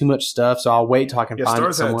it. I've got too much stuff, so I'll wait till I can find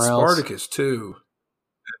it somewhere else. Spartacus, too.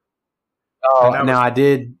 Oh, now I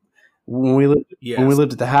did. When we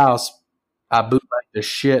lived at the house, I bootlegged the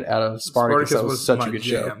shit out of Spartacus. That was such a good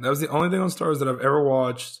show. That was the only thing on Stars that I've ever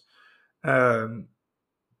watched.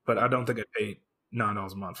 But I don't think I paid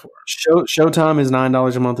 $9 a month for it. Showtime is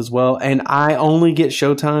 $9 a month as well. And I only get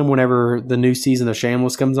Showtime whenever the new season of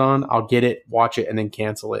Shameless comes on. I'll get it, watch it, and then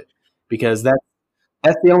cancel it. Because that's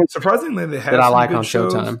the only surprisingly they have that I like on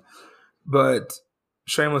shows, Showtime. But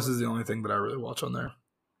Shameless is the only thing that I really watch on there.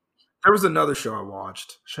 There was another show I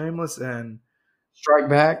watched. Shameless and Strike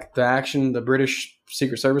Back, the British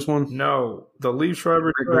Secret Service one? No, the Lee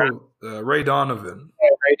Schreiber show, Ray Donovan.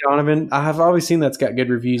 Oh, Ray Donovan. I have always seen that's got good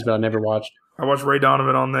reviews, but I never watched. I watched Ray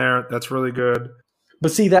Donovan on there. That's really good.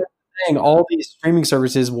 But see, that's the thing. All these streaming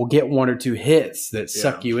services will get 1 or 2 hits that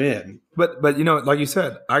suck you in. But like you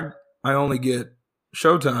said, I only get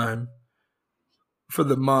Showtime for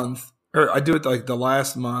the month, or I do it like the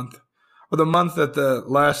last month, or the month that the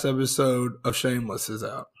last episode of Shameless is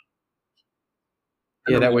out.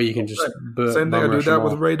 Yeah, that way you can just same thing. I do that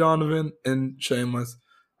with Ray Donovan and Shameless.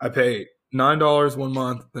 I pay $9 1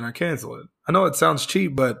 month, then I cancel it. I know it sounds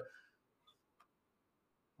cheap, but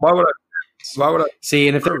why would I see?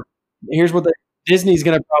 And here's what Disney's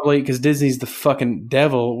gonna probably, because Disney's the fucking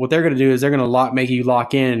devil. What they're gonna do is they're gonna make you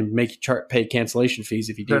lock in and make you pay cancellation fees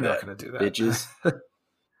if you do that. They're not gonna do that, bitches.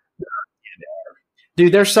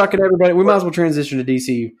 Dude, they're sucking everybody. We might as well transition to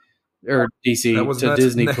DC to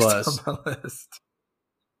Disney Plus. On my list.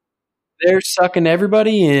 They're sucking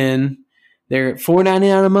everybody in. They're at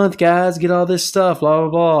 $4.99 a month, guys. Get all this stuff, blah blah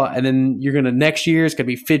blah, and then next year it's gonna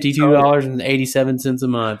be $52.87 a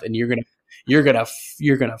month, and you're gonna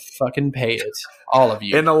fucking pay it, all of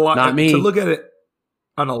you. And not me. To look at it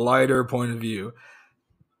on a lighter point of view,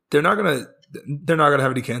 they're not gonna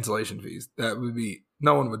have any cancellation fees. That would be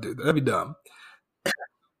no one would do that. That'd be dumb.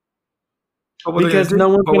 Because no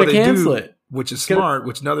one's going to cancel it. Which is smart,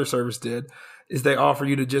 which another service did, is they offer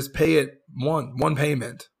you to just pay it one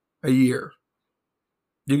payment a year.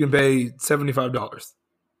 You can pay $75.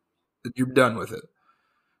 You're done with it,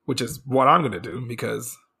 which is what I'm going to do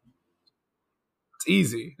because it's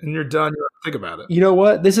easy and you're done. You don't have to think about it. You know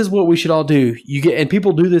what? This is what we should all do. And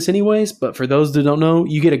people do this anyways, but for those that don't know,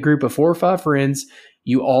 you get a group of 4 or 5 friends.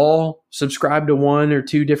 You all subscribe to 1 or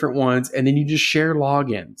 2 different ones, and then you just share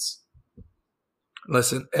logins.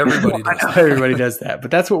 Listen, everybody does that. Everybody does that,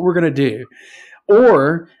 but that's what we're going to do.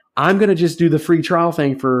 Or I'm going to just do the free trial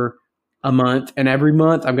thing for a month, and every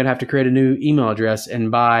month I'm going to have to create a new email address.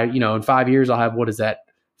 And by, in 5 years, I'll have, what is that?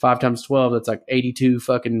 5 times 12, that's like 82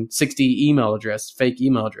 fucking 60 fake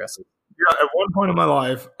email addresses. Yeah, at one point in my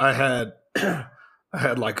life, I had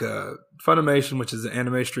like a Funimation, which is an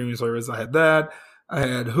anime streaming service. I had that. I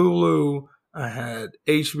had Hulu. I had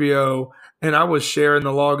HBO, and I was sharing the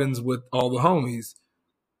logins with all the homies.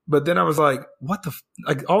 But then I was like, what the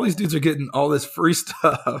like all these dudes are getting all this free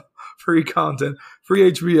stuff, free content,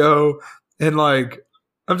 free HBO, and like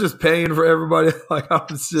I'm just paying for everybody. Like I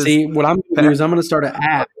was just See, what I'm going to do is I'm going to start an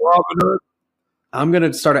app. I'm going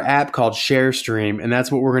to start an app called ShareStream, and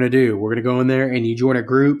that's what we're going to do. We're going to go in there, and you join a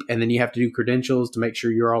group, and then you have to do credentials to make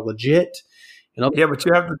sure you're all legit. Yeah, but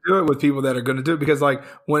you have to do it with people that are going to do it because, like,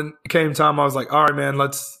 when it came time, I was like, "All right, man,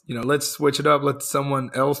 let's switch it up. Let someone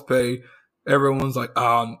else pay." Everyone's like,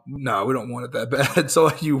 "Oh, no, we don't want it that bad."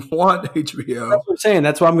 So you want HBO? That's what I'm saying.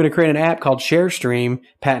 That's why I'm going to create an app called ShareStream.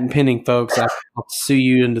 Patent pending, folks. I'll sue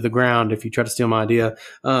you into the ground if you try to steal my idea.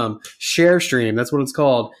 ShareStream. That's what it's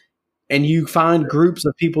called. And you find groups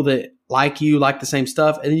of people that like you, like the same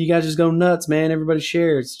stuff, and then you guys just go nuts, man. Everybody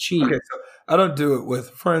shares. It's cheap. Okay, so I don't do it with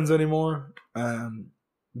friends anymore.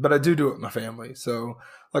 But I do it with my family. So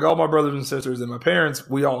like all my brothers and sisters and my parents,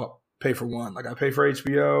 we all pay for one. Like I pay for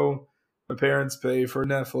HBO, my parents pay for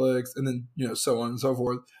Netflix, and then, so on and so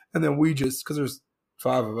forth. And then we just, because there's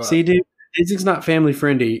 5 of us. See, dude, Disney's not family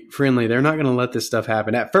friendly. They're not going to let this stuff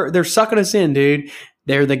happen. At first, they're sucking us in, dude.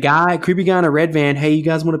 They're the creepy guy in a red van. Hey, you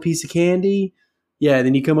guys want a piece of candy? Yeah,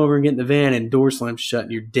 then you come over and get in the van and door slams shut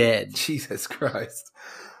and you're dead. Jesus Christ.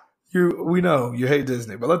 We know you hate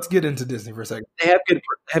Disney, but let's get into Disney for a second. They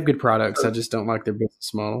have good products. I just don't like their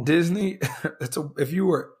business model. Disney, if you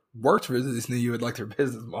worked for Disney, you would like their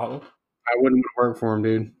business model. I wouldn't work for them,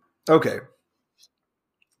 dude. Okay.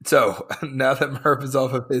 So now that Murph is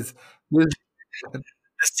off of his the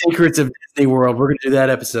secrets of Disney World, we're going to do that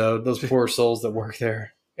episode. Those poor souls that work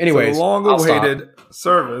there. Anyways, so long-awaited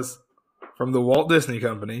service from the Walt Disney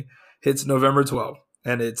Company hits November 12th,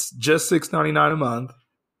 and it's just $6.99 a month.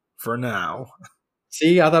 For now.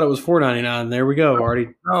 See, I thought it was $4.99. There we go, Artie.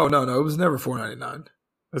 No. It was never $4.99.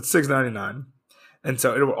 It's $6.99. And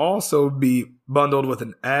so it will also be bundled with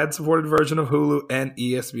an ad-supported version of Hulu and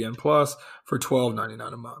ESPN Plus for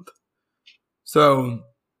 $12.99 a month. So,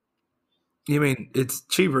 it's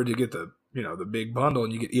cheaper to get the big bundle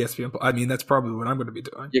and you get ESPN. I mean, that's probably what I'm going to be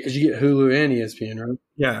doing. Yeah, because you get Hulu and ESPN, right?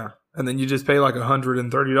 Yeah. And then you just pay like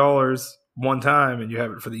 $130 one time and you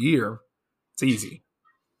have it for the year. It's easy.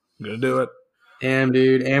 I'm going to do it. Damn,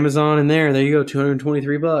 dude. Amazon in there. There you go.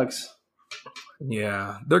 $223.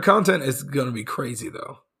 Yeah. Their content is going to be crazy,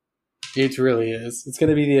 though. It really is. It's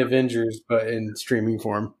going to be the Avengers, but in streaming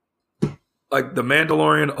form. Like, The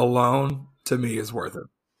Mandalorian alone, to me, is worth it.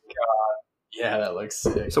 God. Yeah, that looks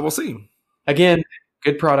sick. So we'll see. Again,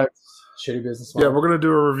 good products. Shitty business model. Yeah, we're going to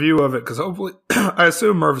do a review of it, because hopefully, I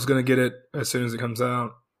assume Murph is going to get it as soon as it comes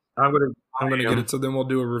out. I'm going to get it, so then we'll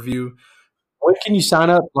do a review. When can you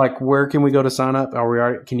sign up? Like, where can we go to sign up?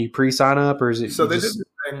 Can you pre-sign up, or is it? So they did this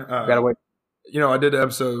thing. Gotta wait. I did an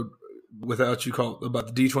episode without you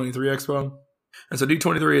about the D23 Expo, and so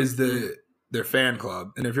D23 is their fan club,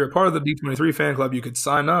 and if you're a part of the D23 fan club, you could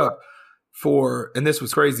sign up for. And this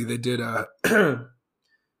was crazy. They did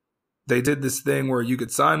they did this thing where you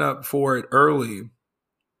could sign up for it early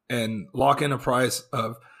and lock in a price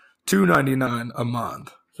of $2.99 a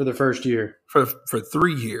month for the first year for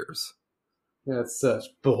 3 years. That's such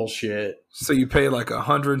bullshit. So you pay like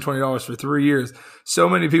 $120 for 3 years. So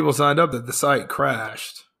many people signed up that the site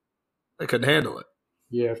crashed. They couldn't handle it.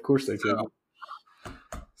 Yeah, of course they could.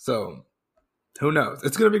 So who knows?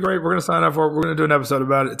 It's going to be great. We're going to sign up for it. We're going to do an episode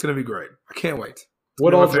about it. It's going to be great. I can't wait.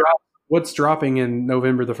 What's dropping in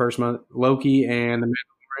November the first month? Loki and The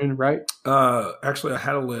Mandalorian, right? Actually, I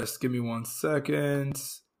had a list. Give me 1 second.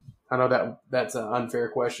 I know that's an unfair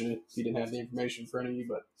question if you didn't have the information in front of you,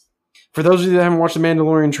 but For those of you that haven't watched the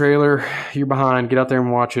Mandalorian trailer, you're behind. Get out there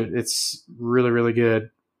and watch it. It's really, really good.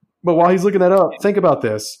 But while he's looking that up, think about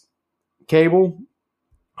this. Cable,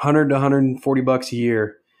 100 to 140 bucks a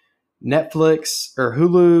year. Netflix or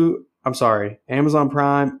Hulu, I'm sorry, Amazon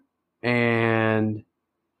Prime and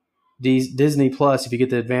Disney Plus, if you get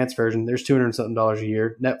the advanced version, there's $200 something a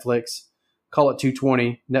year. Netflix, call it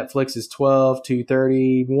 $220. Netflix is $12,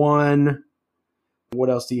 $231. What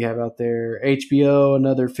else do you have out there? HBO,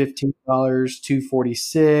 another $15,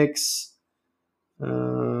 $246.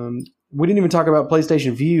 We didn't even talk about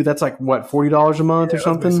PlayStation View. That's like what, $40 a month or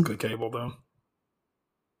something? That's basically cable, though.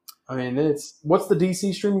 I mean, what's the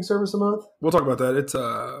DC streaming service a month? We'll talk about that. It's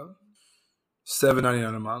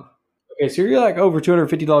 $7.99 a month. Okay, so you're like over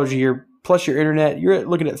 $250 a year plus your internet. You're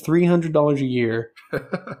looking at $300 a year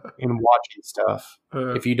in watching stuff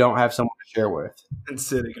if you don't have someone to share with. And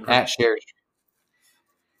sitting at Share Street.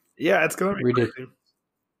 Yeah, it's gonna be ridiculous. Crazy.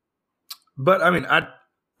 But I mean, I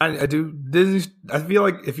do Disney. I feel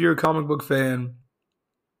like if you're a comic book fan,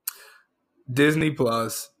 Disney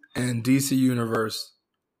Plus and DC Universe,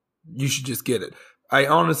 you should just get it. I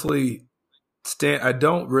honestly I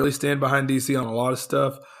don't really stand behind DC on a lot of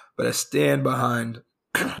stuff, but I stand behind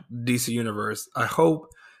DC Universe. I hope,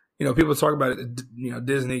 people talk about it,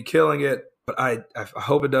 Disney killing it, but I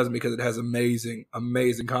hope it doesn't, because it has amazing,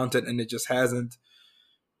 amazing content, and it just hasn't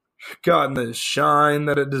gotten the shine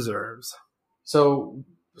that it deserves. So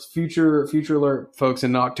future alert, folks,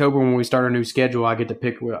 in October when we start our new schedule, I get to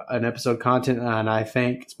pick an episode content, and I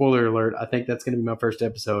think, spoiler alert, I think that's going to be my first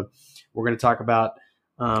episode. We're going to talk about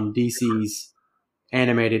DC's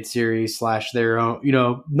animated series / their own,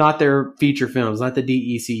 not their feature films, not the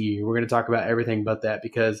DECU. We're going to talk about everything but that,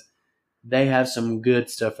 because they have some good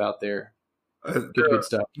stuff out there. Good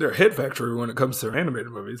stuff. They're a hit factory when it comes to their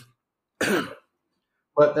animated movies.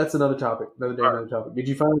 But that's another topic. Another topic. Did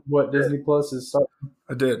you find what Disney Plus is starting?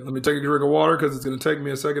 I did. Let me take a drink of water, because it's going to take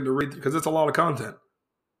me a second to read, because it's a lot of content.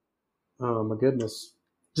 Oh, my goodness.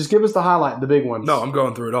 Just give us the highlight, the big ones. No, I'm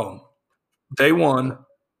going through it all. Day one,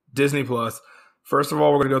 Disney Plus. First of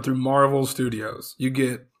all, we're going to go through Marvel Studios. You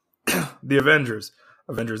get the Avengers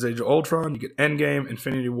Age of Ultron. You get Endgame,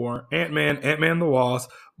 Infinity War, Ant-Man the Wasp,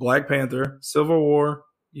 Black Panther, Civil War.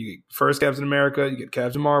 You get first Captain America. You get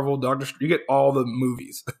Captain Marvel, you get all the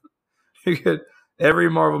movies. You get every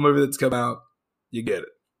Marvel movie that's come out. You get it.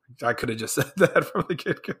 I could have just said that from the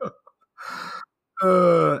get-go.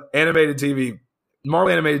 Animated TV.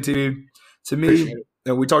 Marvel animated TV, to me,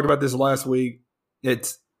 and we talked about this last week,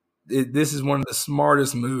 this is one of the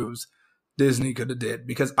smartest moves Disney could have did,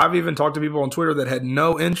 because I've even talked to people on Twitter that had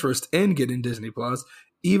no interest in getting Disney Plus,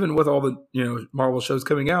 even with all the Marvel shows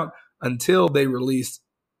coming out, until they released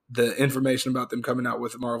the information about them coming out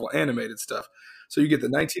with Marvel animated stuff. So you get the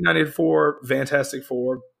 1994 Fantastic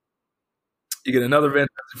Four, you get another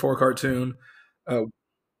Fantastic Four cartoon,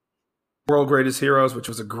 World Greatest Heroes, which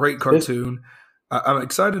was a great cartoon. I'm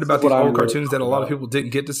excited about these old cartoons that a lot of people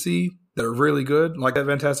didn't get to see that are really good, like that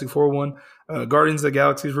Fantastic Four one. Guardians of the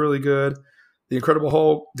Galaxy is really good. The Incredible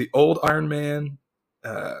Hulk, the old Iron Man.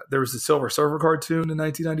 There was the Silver Surfer cartoon in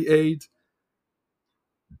 1998.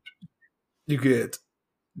 You get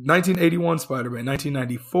 1981 Spider-Man,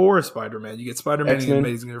 1994 Spider-Man. You get Spider-Man and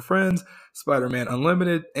Amazing Friends, Spider-Man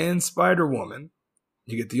Unlimited, and Spider-Woman.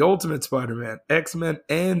 You get the Ultimate Spider-Man, X-Men,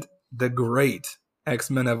 and the Great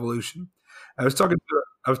X-Men Evolution. I was talking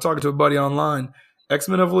to a buddy online.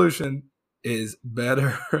 X-Men Evolution is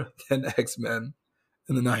better than X-Men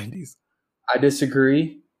in the 90s. I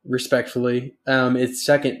disagree, respectfully. It's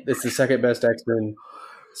the second best X-Men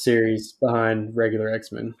series behind regular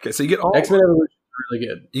X-Men. Okay, so you get all X-Men Evolution is really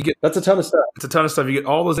good. That's a ton of stuff. It's a ton of stuff. You get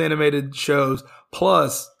all those animated shows,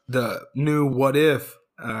 plus the new What If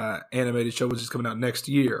animated show, which is coming out next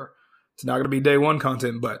year. It's not going to be day one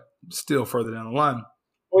content, but still further down the line.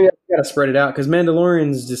 Oh, yeah, you got to spread it out, because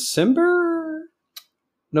Mandalorian's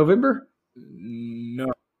November? No.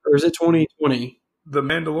 Or is it 2020? The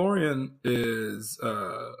Mandalorian is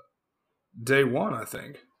day one, I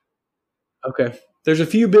think. Okay. There's a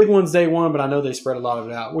few big ones day one, but I know they spread a lot of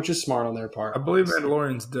it out, which is smart on their part. I believe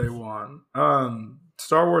Mandalorian's day one.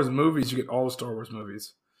 Star Wars movies, you get all the Star Wars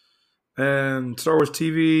movies. And Star Wars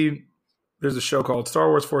TV, there's a show called Star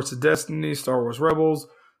Wars Force of Destiny, Star Wars Rebels,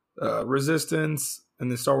 Resistance, and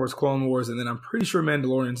then Star Wars Clone Wars, and then I'm pretty sure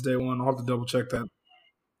Mandalorian's day one. I'll have to double check that.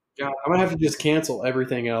 Yeah, I'm gonna have to just cancel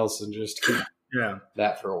everything else and just keep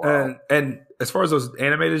that for a while. And as far as those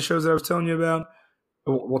animated shows that I was telling you about,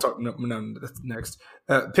 we'll talk. No, that's next.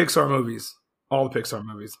 Pixar movies, all the Pixar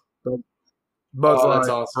movies. Buzz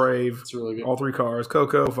Lightyear, awesome. Brave, that's really good. All three cars,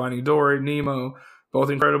 Coco, Finding Dory, Nemo, both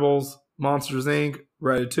Incredibles, Monsters Inc.,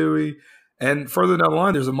 Ratatouille, and further down the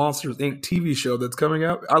line, there's a Monsters Inc. TV show that's coming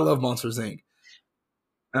out. I love Monsters Inc.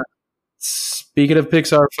 Speaking of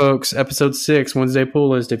Pixar, folks, episode 6, Wednesday pull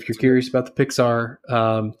list. If you're curious about the Pixar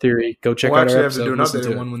theory, go check out our episode. We'll actually have to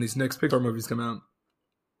do an updated one when these next Pixar movies come out.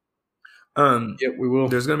 Yep, we will.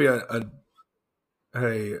 There's going to be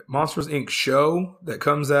a Monsters Inc. show that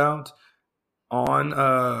comes out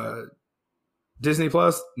on Disney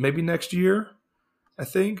Plus maybe next year, I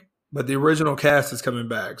think. But the original cast is coming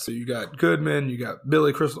back. So you got Goodman, you got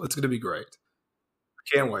Billy Crystal. It's going to be great.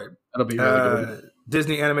 Can't wait. That'll be really good.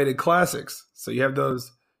 Disney animated classics. So you have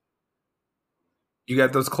those. You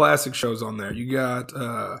got those classic shows on there. You got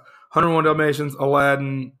 101 Dalmatians,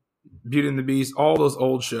 Aladdin, Beauty and the Beast, all those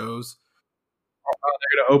old shows.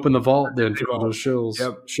 They're going to open the vault then for those shows.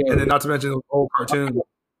 Yep. And then not to mention those old cartoons. I'm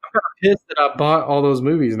kind of pissed that I bought all those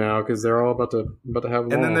movies now because they're all about to have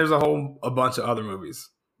them. And then there's a bunch of other movies.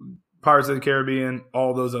 Pirates of the Caribbean,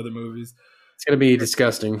 all those other movies. It's going to be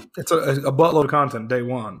disgusting. It's a buttload of content day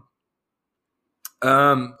one.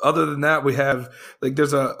 Other than that, we have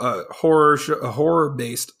there's a horror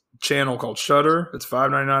based channel called Shudder. It's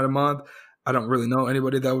 $5.99 a month. I don't really know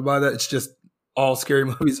anybody that would buy that. It's just all scary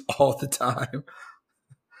movies all the time,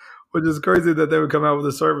 which is crazy that they would come out with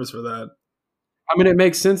a service for that. I mean, it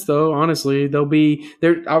makes sense though. Honestly, they'll be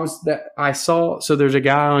there. I saw. So there's a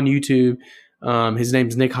guy on YouTube. His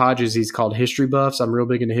name's Nick Hodges. He's called History Buffs. I'm real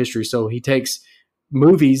big into history. So he takes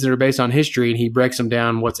movies that are based on history and he breaks them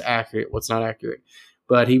down, what's accurate, what's not accurate.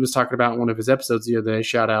 But he was talking about one of his episodes the other day,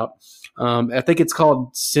 shout out. I think it's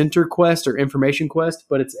called Center Quest or Information Quest,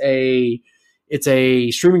 but it's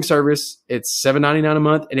a streaming service. It's $7.99 a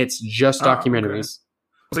month and it's just documentaries.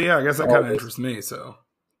 Okay. So yeah, I guess that kind of interests me. So,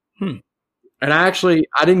 And I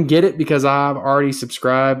didn't get it because I've already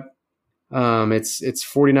subscribed. It's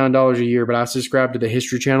 $49 a year, but I subscribe to the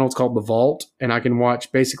History Channel. It's called The Vault, and I can watch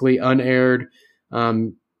basically unaired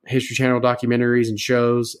History Channel documentaries and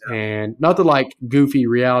shows, and not the like goofy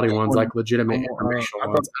reality ones, like legitimate informational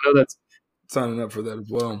ones. I know that's signing up for that as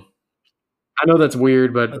well. I know that's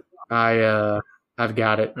weird, but I've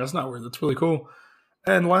got it. That's not weird. That's really cool.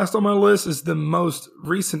 And last on my list is the most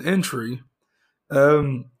recent entry,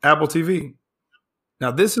 Apple TV.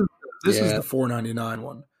 Now this is the $4.99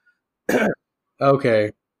 one.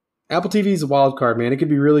 Okay. Apple TV is a wild card, man. It could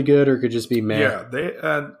be really good or it could just be meh. Yeah, they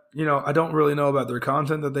I don't really know about their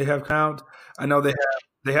content that they have out. I know they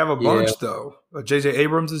have a bunch though. J.J.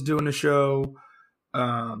 Abrams is doing a show.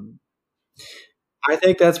 I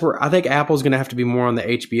think Apple's going to have to be more on the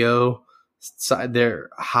HBO side, their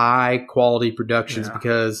high quality productions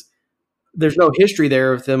because there's no history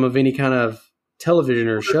there of them of any kind of television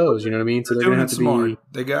or shows, you know what I mean? So they're going to have to be.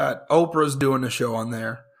 They got Oprah's doing a show on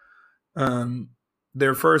there.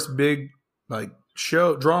 Their first big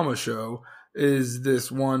drama show is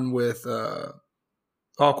this one with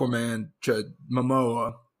Aquaman,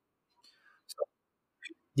 Momoa.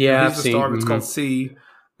 Yeah, he's the star. Mm-hmm. It's called C.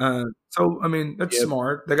 So I mean that's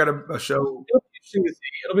smart. They got a show.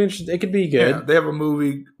 It'll be interesting. It could be good. Yeah, they have a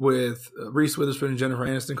movie with Reese Witherspoon and Jennifer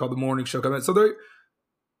Aniston called The Morning Show coming. So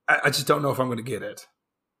I just don't know if I'm going to get it.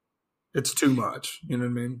 It's too much. You know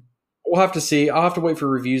what I mean? We'll have to see. I'll have to wait for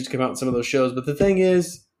reviews to come out on some of those shows. But the thing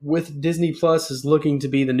is, with Disney Plus is looking to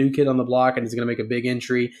be the new kid on the block and is going to make a big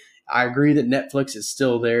entry. I agree that Netflix is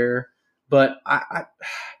still there, but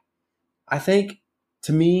I think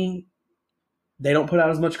to me they don't put out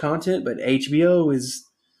as much content. But HBO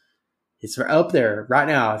it's up there right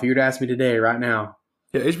now. If you were to ask me today, right now,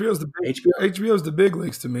 HBO's the big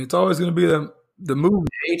leagues to me. It's always going to be the movie.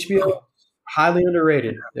 HBO. Highly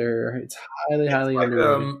underrated. It's highly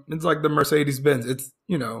underrated. It's like the Mercedes-Benz. It's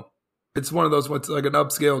it's one of those. What's like an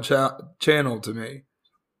upscale channel to me.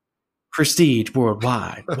 Prestige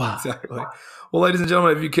worldwide. Wow. Exactly. Well, ladies and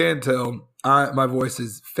gentlemen, if you can't tell, my voice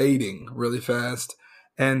is fading really fast,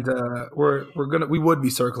 and we would be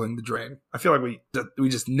circling the drain. I feel like we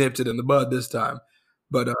just nipped it in the bud this time,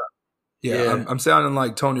 but I'm sounding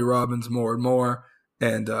like Tony Robbins more and more,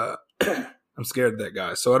 and I'm scared of that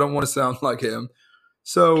guy, so I don't want to sound like him.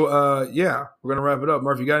 So, we're going to wrap it up.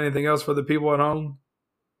 Murph, you got anything else for the people at home?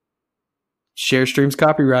 Share streams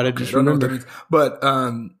copyrighted. Okay, just remember. But,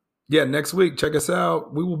 next week, check us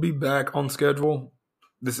out. We will be back on schedule.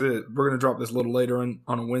 We're going to drop this a little later on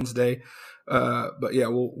a Wednesday.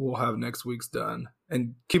 We'll have next week's done.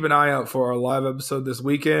 And keep an eye out for our live episode this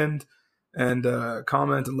weekend. And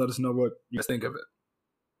comment and let us know what you guys think of it.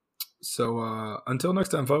 So, until next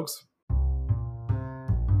time, folks.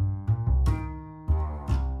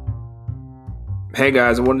 Hey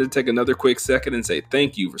guys, I wanted to take another quick second and say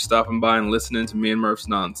thank you for stopping by and listening to me and Murph's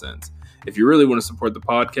nonsense. If you really want to support the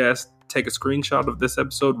podcast, take a screenshot of this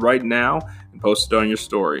episode right now and post it on your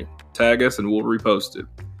story. Tag us and we'll repost it.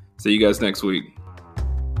 See you guys next week.